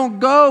direction. Don't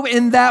go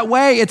in that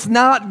way. It's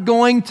not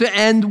going to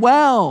end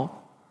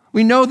well.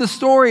 We know the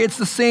story. It's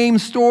the same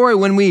story.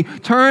 When we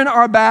turn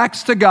our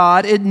backs to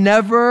God, it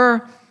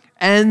never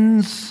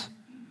ends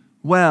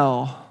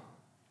well.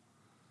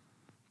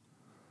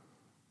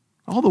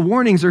 All the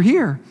warnings are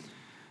here.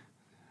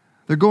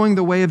 They're going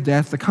the way of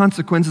death. The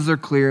consequences are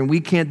clear, and we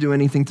can't do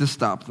anything to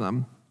stop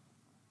them.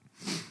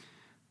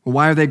 Well,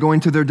 why are they going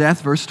to their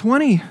death? Verse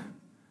 20.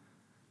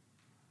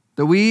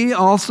 That we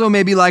also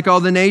may be like all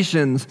the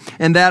nations,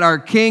 and that our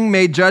king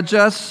may judge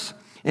us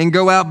and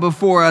go out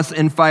before us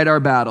and fight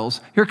our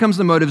battles. Here comes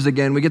the motives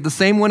again. We get the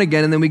same one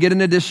again, and then we get an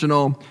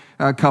additional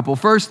couple.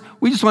 First,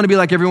 we just want to be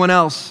like everyone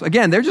else.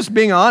 Again, they're just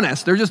being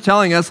honest. They're just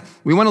telling us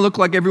we want to look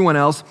like everyone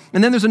else.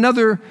 And then there's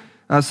another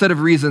set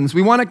of reasons.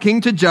 We want a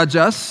king to judge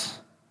us.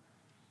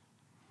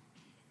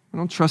 We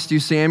don't trust you,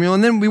 Samuel.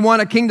 And then we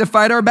want a king to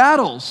fight our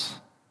battles.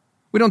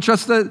 We don't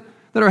trust that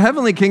our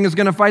heavenly king is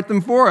going to fight them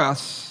for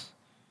us.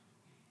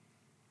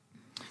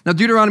 Now,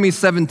 Deuteronomy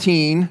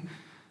 17,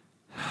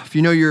 if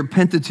you know your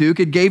Pentateuch,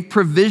 it gave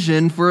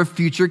provision for a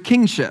future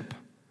kingship,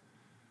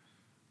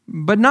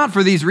 but not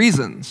for these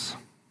reasons.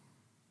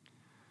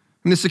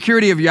 And the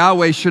security of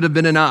Yahweh should have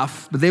been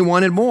enough, but they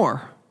wanted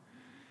more.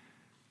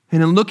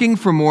 And in looking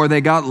for more,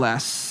 they got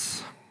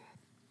less.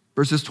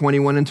 Verses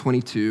 21 and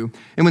 22.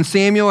 And when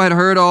Samuel had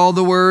heard all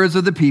the words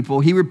of the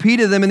people, he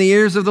repeated them in the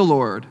ears of the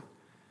Lord.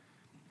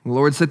 The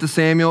Lord said to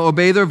Samuel,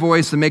 obey their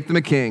voice and make them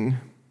a king.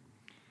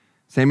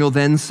 Samuel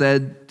then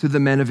said to the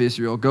men of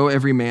Israel, go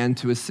every man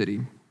to his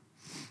city.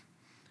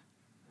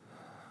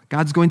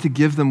 God's going to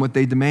give them what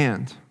they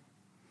demand.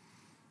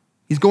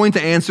 He's going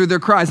to answer their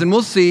cries. And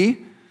we'll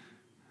see,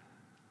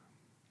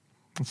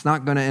 it's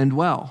not going to end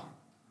well.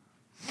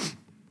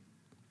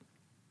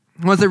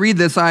 As I read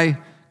this, I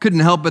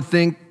couldn't help but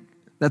think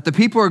that the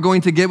people are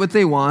going to get what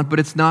they want, but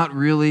it's not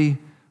really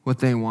what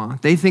they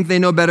want. They think they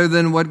know better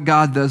than what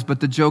God does, but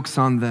the joke's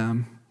on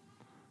them.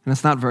 And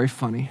it's not very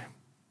funny.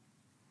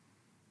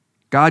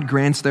 God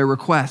grants their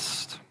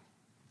request.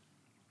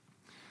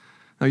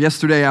 Now,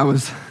 yesterday I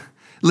was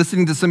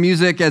listening to some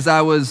music as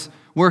I was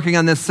working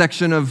on this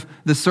section of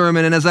the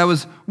sermon, and as I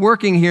was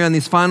working here on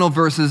these final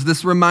verses,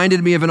 this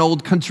reminded me of an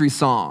old country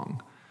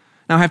song.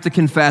 Now, I have to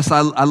confess, I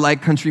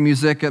like country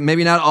music.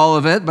 Maybe not all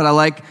of it, but I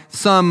like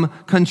some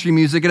country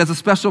music. It has a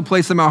special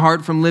place in my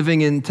heart from living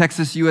in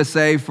Texas,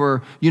 USA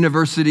for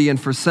university and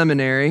for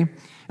seminary. And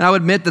I'll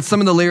admit that some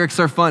of the lyrics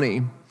are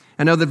funny.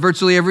 I know that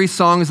virtually every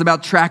song is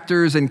about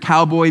tractors and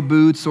cowboy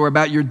boots or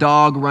about your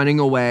dog running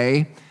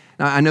away.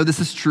 Now, I know this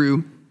is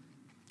true.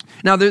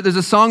 Now, there's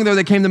a song there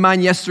that came to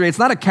mind yesterday. It's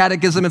not a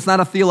catechism. It's not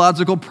a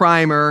theological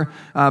primer,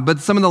 but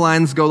some of the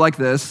lines go like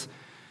this.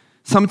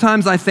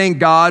 Sometimes I thank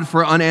God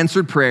for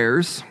unanswered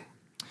prayers,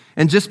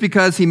 and just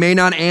because he may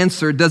not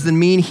answer doesn't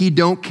mean he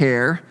don't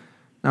care.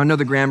 Now, I know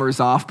the grammar is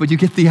off, but you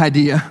get the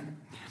idea.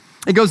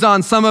 It goes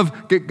on, some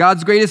of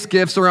God's greatest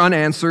gifts are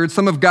unanswered.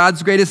 Some of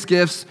God's greatest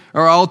gifts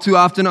are all too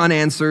often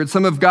unanswered.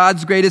 Some of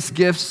God's greatest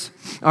gifts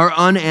are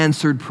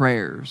unanswered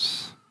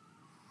prayers.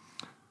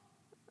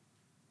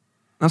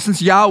 Now,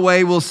 since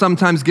Yahweh will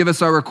sometimes give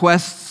us our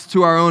requests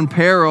to our own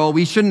peril,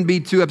 we shouldn't be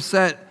too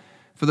upset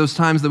for those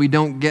times that we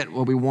don't get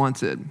what we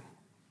wanted.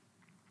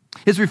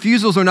 His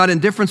refusals are not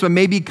indifference, but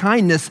maybe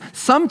kindness.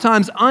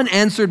 Sometimes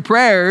unanswered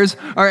prayers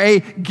are a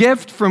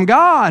gift from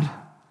God.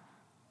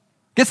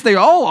 Guess they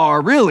all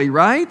are, really,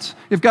 right?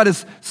 If God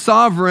is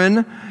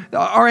sovereign,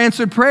 our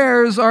answered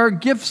prayers are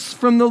gifts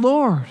from the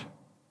Lord.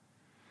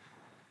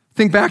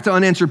 Think back to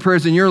unanswered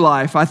prayers in your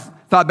life. I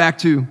thought back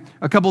to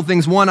a couple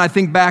things. One, I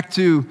think back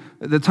to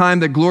the time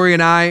that Gloria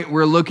and I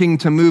were looking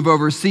to move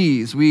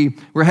overseas. We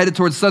were headed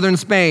towards southern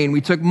Spain.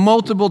 We took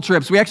multiple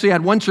trips. We actually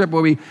had one trip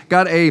where we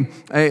got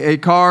a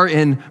car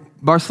in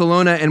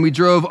Barcelona and we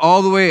drove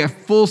all the way a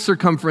full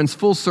circumference,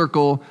 full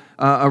circle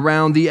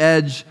around the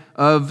edge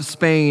of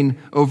Spain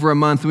over a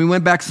month. And we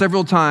went back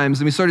several times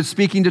and we started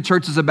speaking to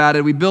churches about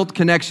it. We built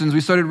connections.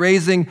 We started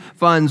raising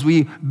funds.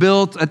 We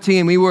built a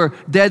team. We were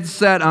dead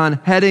set on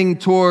heading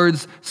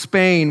towards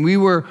Spain. We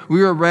were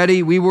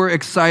ready. We were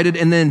excited.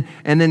 And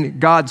then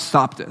God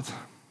stopped it.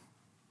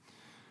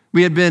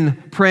 We had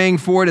been praying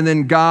for it and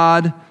then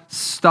God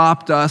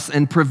stopped us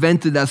and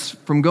prevented us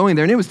from going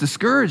there. And it was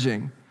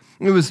discouraging.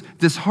 It was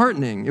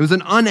disheartening. It was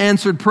an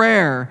unanswered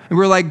prayer. And we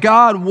were like,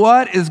 God,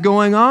 what is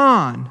going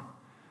on?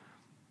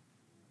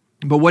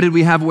 But what did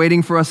we have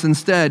waiting for us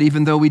instead,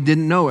 even though we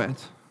didn't know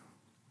it?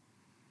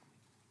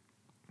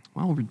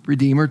 Well,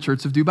 Redeemer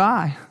Church of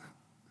Dubai.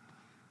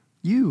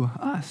 You,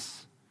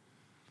 us.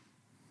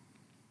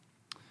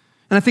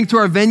 And I think to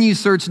our venue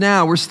search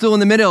now, we're still in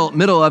the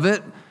middle of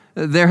it.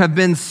 There have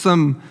been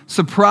some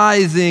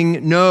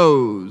surprising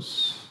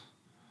no's.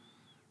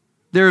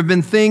 There have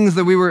been things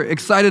that we were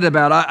excited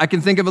about. I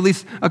can think of at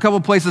least a couple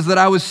places that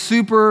I was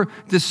super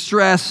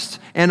distressed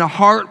and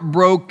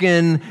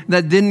heartbroken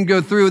that didn't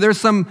go through. There's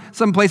some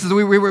places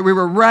we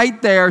were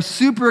right there,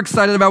 super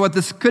excited about what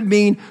this could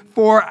mean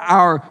for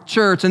our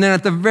church. And then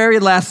at the very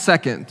last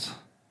second,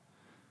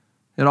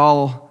 it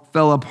all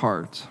fell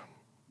apart.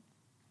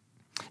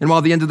 And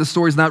while the end of the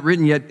story is not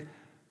written yet,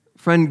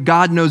 friend,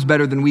 God knows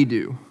better than we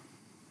do.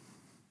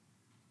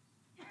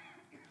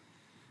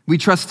 We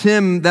trust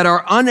him that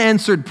our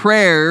unanswered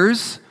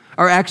prayers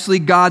are actually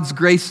God's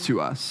grace to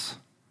us.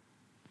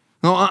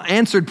 Now,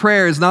 answered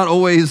prayer is not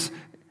always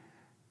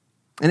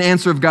an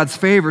answer of God's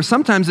favor.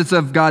 Sometimes it's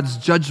of God's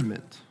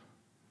judgment.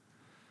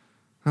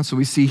 That's what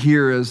we see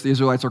here as the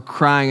Israelites are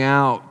crying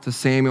out to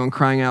Samuel and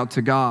crying out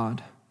to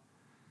God.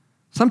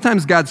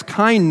 Sometimes God's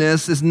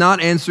kindness is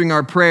not answering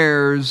our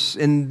prayers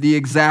in the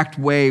exact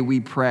way we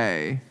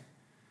pray.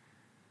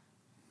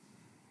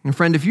 And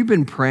friend, if you've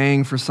been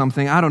praying for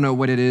something, I don't know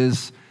what it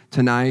is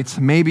tonight.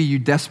 Maybe you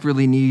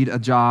desperately need a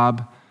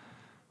job.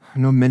 I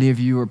know many of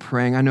you are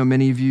praying. I know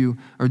many of you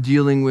are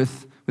dealing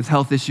with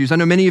health issues. I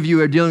know many of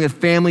you are dealing with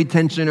family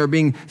tension or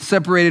being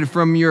separated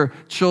from your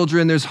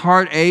children. There's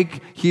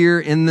heartache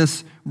here in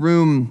this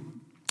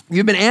room.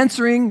 You've been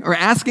answering or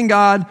asking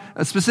God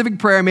a specific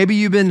prayer. Maybe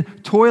you've been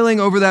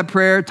toiling over that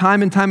prayer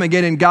time and time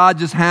again, and God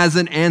just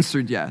hasn't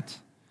answered yet.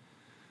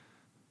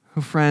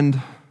 Oh,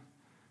 friend,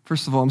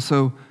 first of all, I'm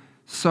so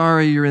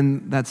sorry you're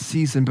in that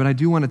season, but I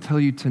do want to tell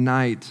you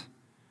tonight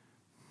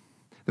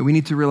that we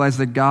need to realize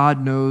that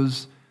God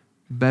knows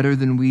better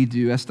than we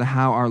do as to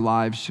how our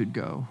lives should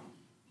go.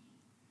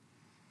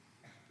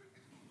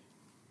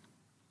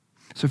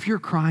 So if you're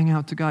crying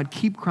out to God,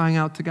 keep crying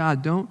out to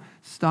God. Don't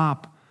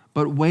stop,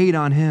 but wait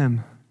on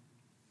him.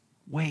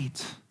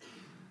 Wait.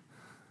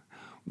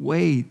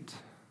 Wait.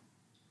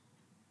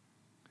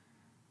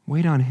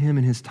 Wait on him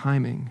and his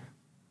timing.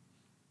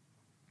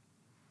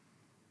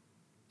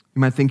 You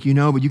might think you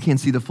know, but you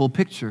can't see the full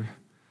picture.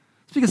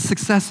 It's because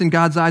success in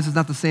God's eyes is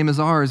not the same as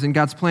ours. In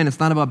God's plan, it's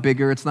not about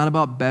bigger, it's not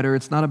about better,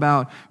 it's not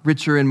about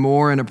richer and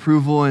more and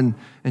approval and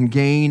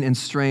gain and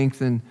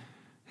strength. And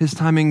his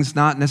timing's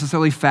not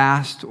necessarily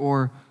fast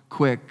or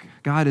quick.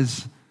 God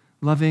is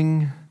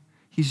loving,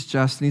 he's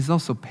just, and he's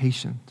also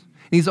patient.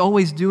 And he's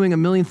always doing a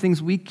million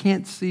things we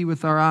can't see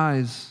with our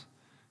eyes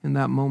in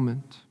that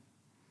moment.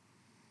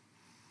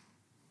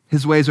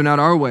 His ways are not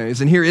our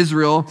ways. And here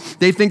Israel,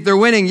 they think they're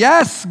winning.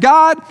 Yes,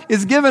 God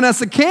is giving us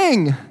a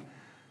king.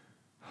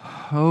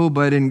 Oh,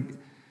 but in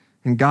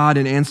God,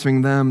 in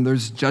answering them,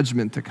 there's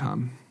judgment to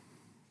come.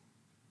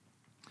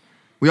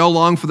 We all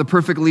long for the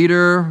perfect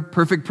leader,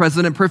 perfect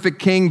president, perfect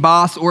king,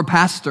 boss, or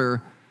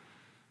pastor.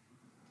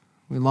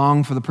 We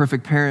long for the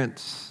perfect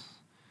parents.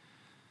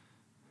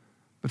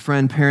 But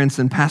friend, parents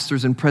and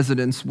pastors and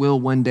presidents will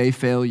one day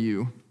fail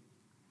you.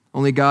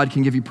 Only God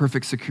can give you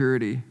perfect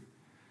security.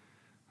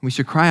 We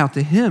should cry out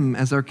to him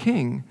as our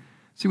king.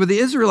 See, with the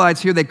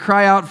Israelites here, they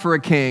cry out for a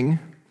king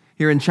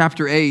here in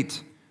chapter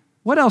 8.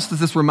 What else does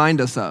this remind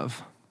us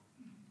of?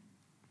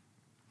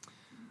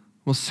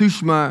 Well,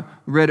 Sushma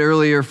read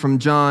earlier from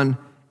John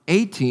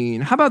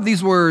 18. How about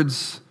these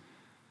words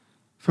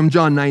from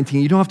John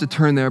 19? You don't have to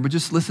turn there, but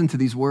just listen to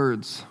these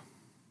words.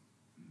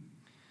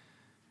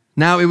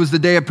 Now it was the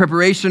day of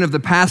preparation of the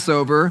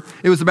Passover.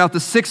 It was about the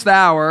 6th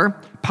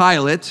hour.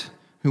 Pilate,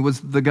 who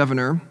was the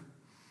governor,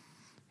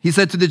 he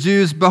said to the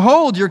Jews,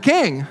 "Behold your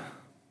king."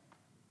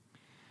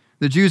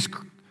 The Jews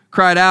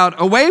cried out,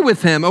 away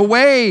with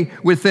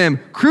him,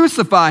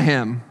 crucify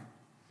him."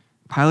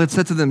 Pilate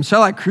said to them,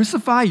 "Shall I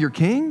crucify your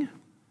king?"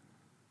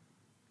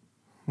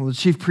 Well, the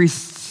chief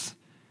priests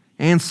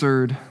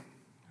answered,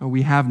 "Oh,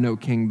 we have no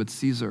king but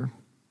Caesar."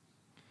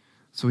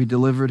 So he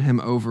delivered him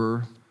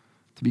over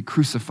to be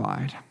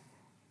crucified.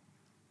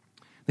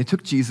 They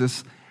took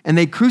Jesus and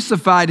they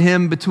crucified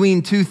him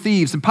between two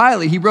thieves. And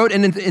Pilate, he wrote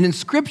an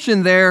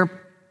inscription there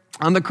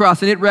on the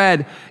cross, and it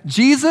read,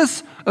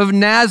 "Jesus of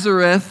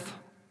Nazareth,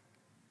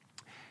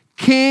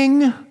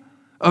 King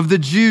of the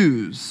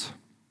Jews."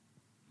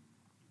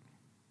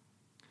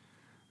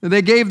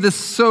 They gave this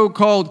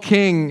so-called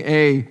king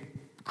a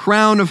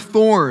crown of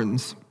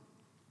thorns,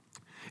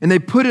 and they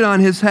put it on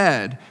his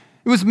head.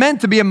 It was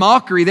meant to be a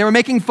mockery. They were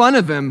making fun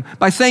of him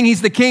by saying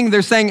he's the king.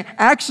 They're saying,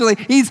 actually,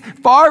 he's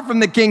far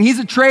from the king. He's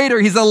a traitor.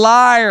 He's a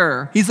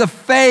liar. He's a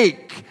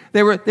fake.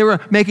 They were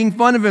making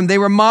fun of him. They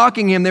were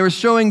mocking him. They were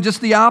showing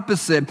just the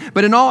opposite.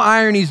 But in all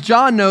ironies,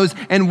 John knows,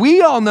 and we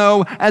all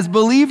know as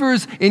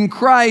believers in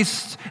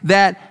Christ,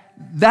 that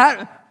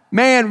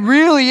man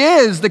really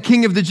is the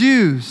King of the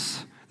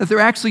Jews, that they're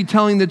actually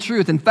telling the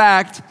truth. In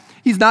fact,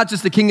 he's not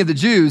just the King of the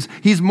Jews.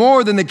 He's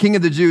more than the King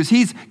of the Jews.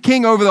 He's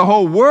king over the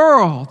whole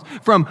world,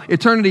 from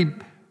eternity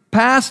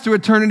past to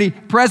eternity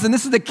present.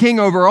 This is the king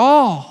over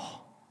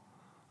all.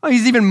 Oh,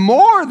 he's even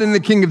more than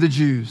the King of the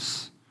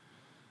Jews.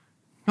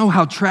 Oh,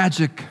 how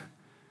tragic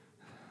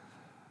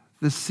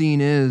this scene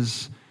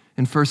is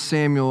in 1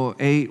 Samuel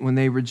 8 when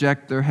they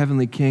reject their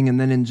heavenly king, and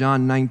then in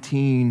John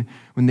 19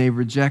 when they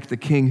reject the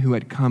king who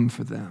had come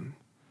for them.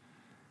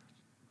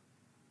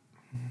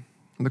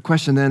 And the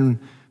question then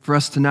for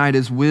us tonight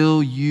is,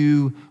 will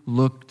you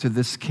look to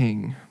this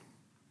king?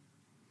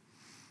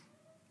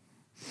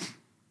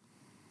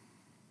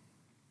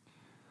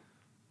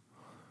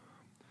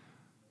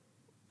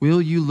 Will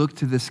you look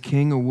to this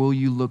king, or will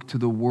you look to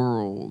the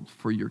world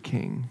for your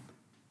king?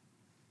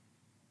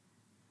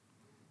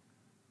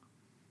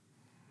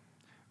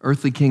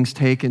 Earthly kings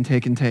take and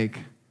take and take.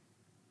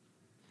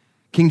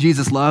 King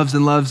Jesus loves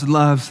and loves and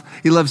loves.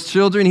 He loves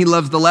children. He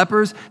loves the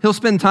lepers. He'll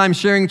spend time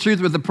sharing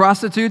truth with the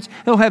prostitutes.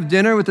 He'll have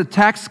dinner with the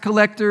tax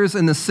collectors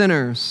and the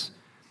sinners.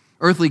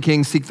 Earthly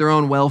kings seek their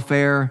own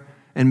welfare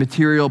and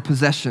material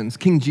possessions.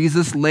 King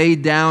Jesus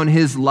laid down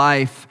his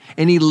life,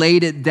 and he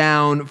laid it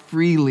down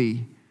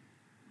freely.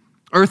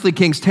 Earthly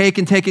kings take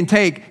and take and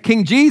take.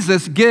 King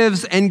Jesus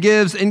gives and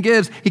gives and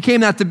gives. He came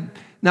not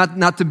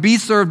to be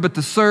served, but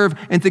to serve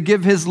and to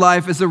give his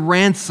life as a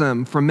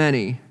ransom for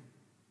many.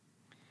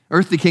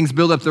 Earthly kings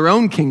build up their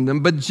own kingdom,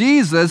 but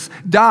Jesus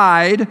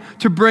died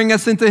to bring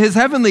us into his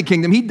heavenly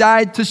kingdom. He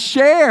died to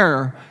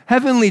share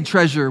heavenly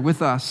treasure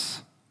with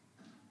us.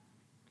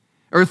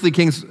 Earthly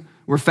kings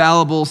were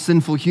fallible,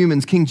 sinful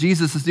humans. King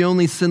Jesus is the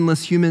only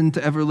sinless human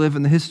to ever live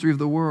in the history of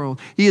the world.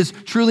 He is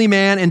truly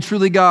man and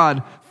truly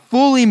God,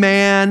 fully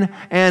man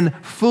and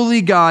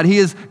fully God. He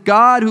is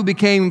God who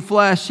became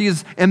flesh. He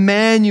is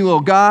Emmanuel,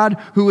 God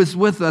who is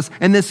with us.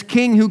 And this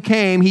king who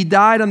came, he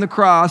died on the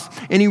cross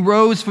and he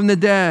rose from the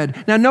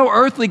dead. Now, no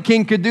earthly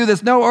king could do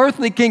this. No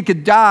earthly king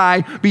could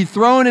die, be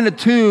thrown in a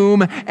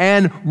tomb,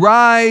 and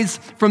rise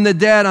from the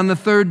dead on the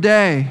third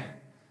day.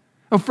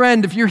 Oh,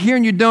 friend, if you're here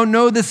and you don't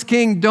know this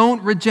king,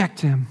 don't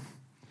reject him.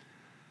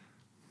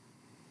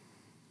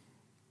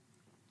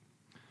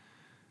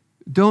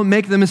 Don't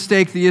make the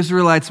mistake the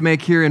Israelites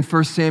make here in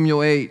 1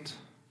 Samuel 8.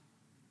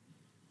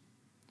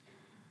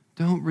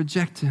 Don't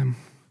reject him.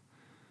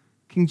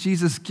 King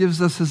Jesus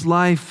gives us his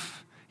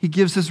life. He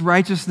gives his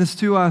righteousness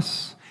to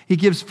us. He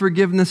gives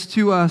forgiveness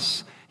to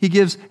us. He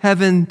gives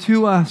heaven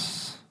to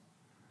us.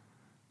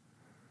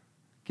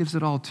 Gives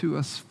it all to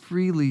us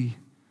freely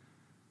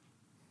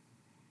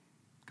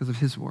because of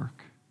his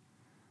work.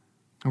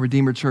 Our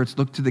Redeemer Church,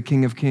 look to the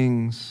King of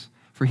Kings,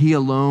 for he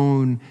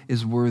alone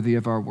is worthy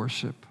of our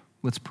worship.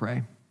 Let's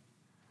pray.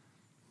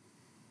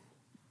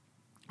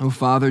 Oh,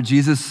 Father,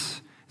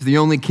 Jesus is the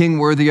only king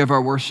worthy of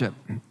our worship.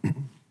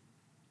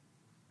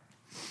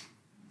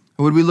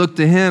 Would we look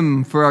to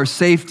him for our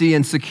safety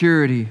and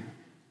security?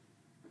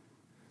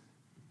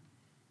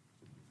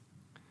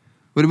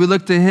 Would we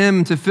look to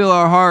him to fill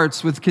our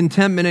hearts with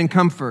contentment and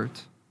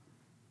comfort?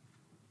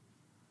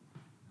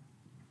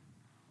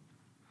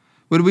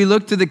 Would we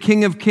look to the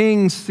King of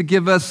Kings to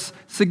give us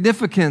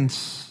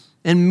significance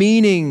and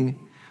meaning?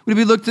 Would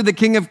we look to the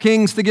King of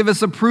Kings to give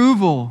us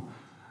approval?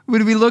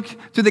 Would we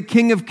look to the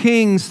King of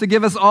Kings to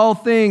give us all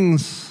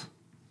things?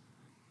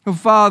 Oh,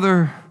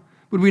 Father,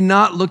 would we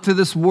not look to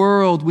this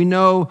world? We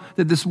know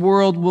that this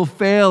world will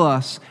fail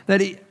us,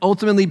 that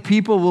ultimately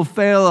people will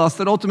fail us,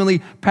 that ultimately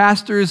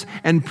pastors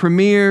and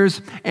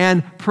premiers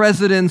and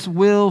presidents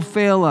will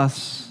fail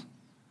us.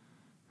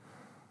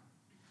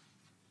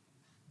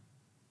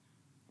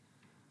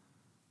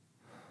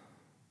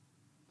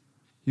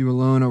 You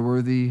alone are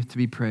worthy to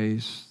be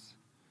praised.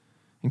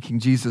 And King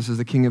Jesus is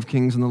the King of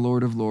Kings and the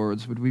Lord of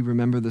Lords. Would we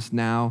remember this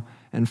now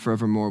and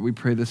forevermore? We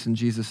pray this in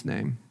Jesus'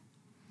 name.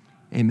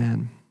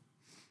 Amen.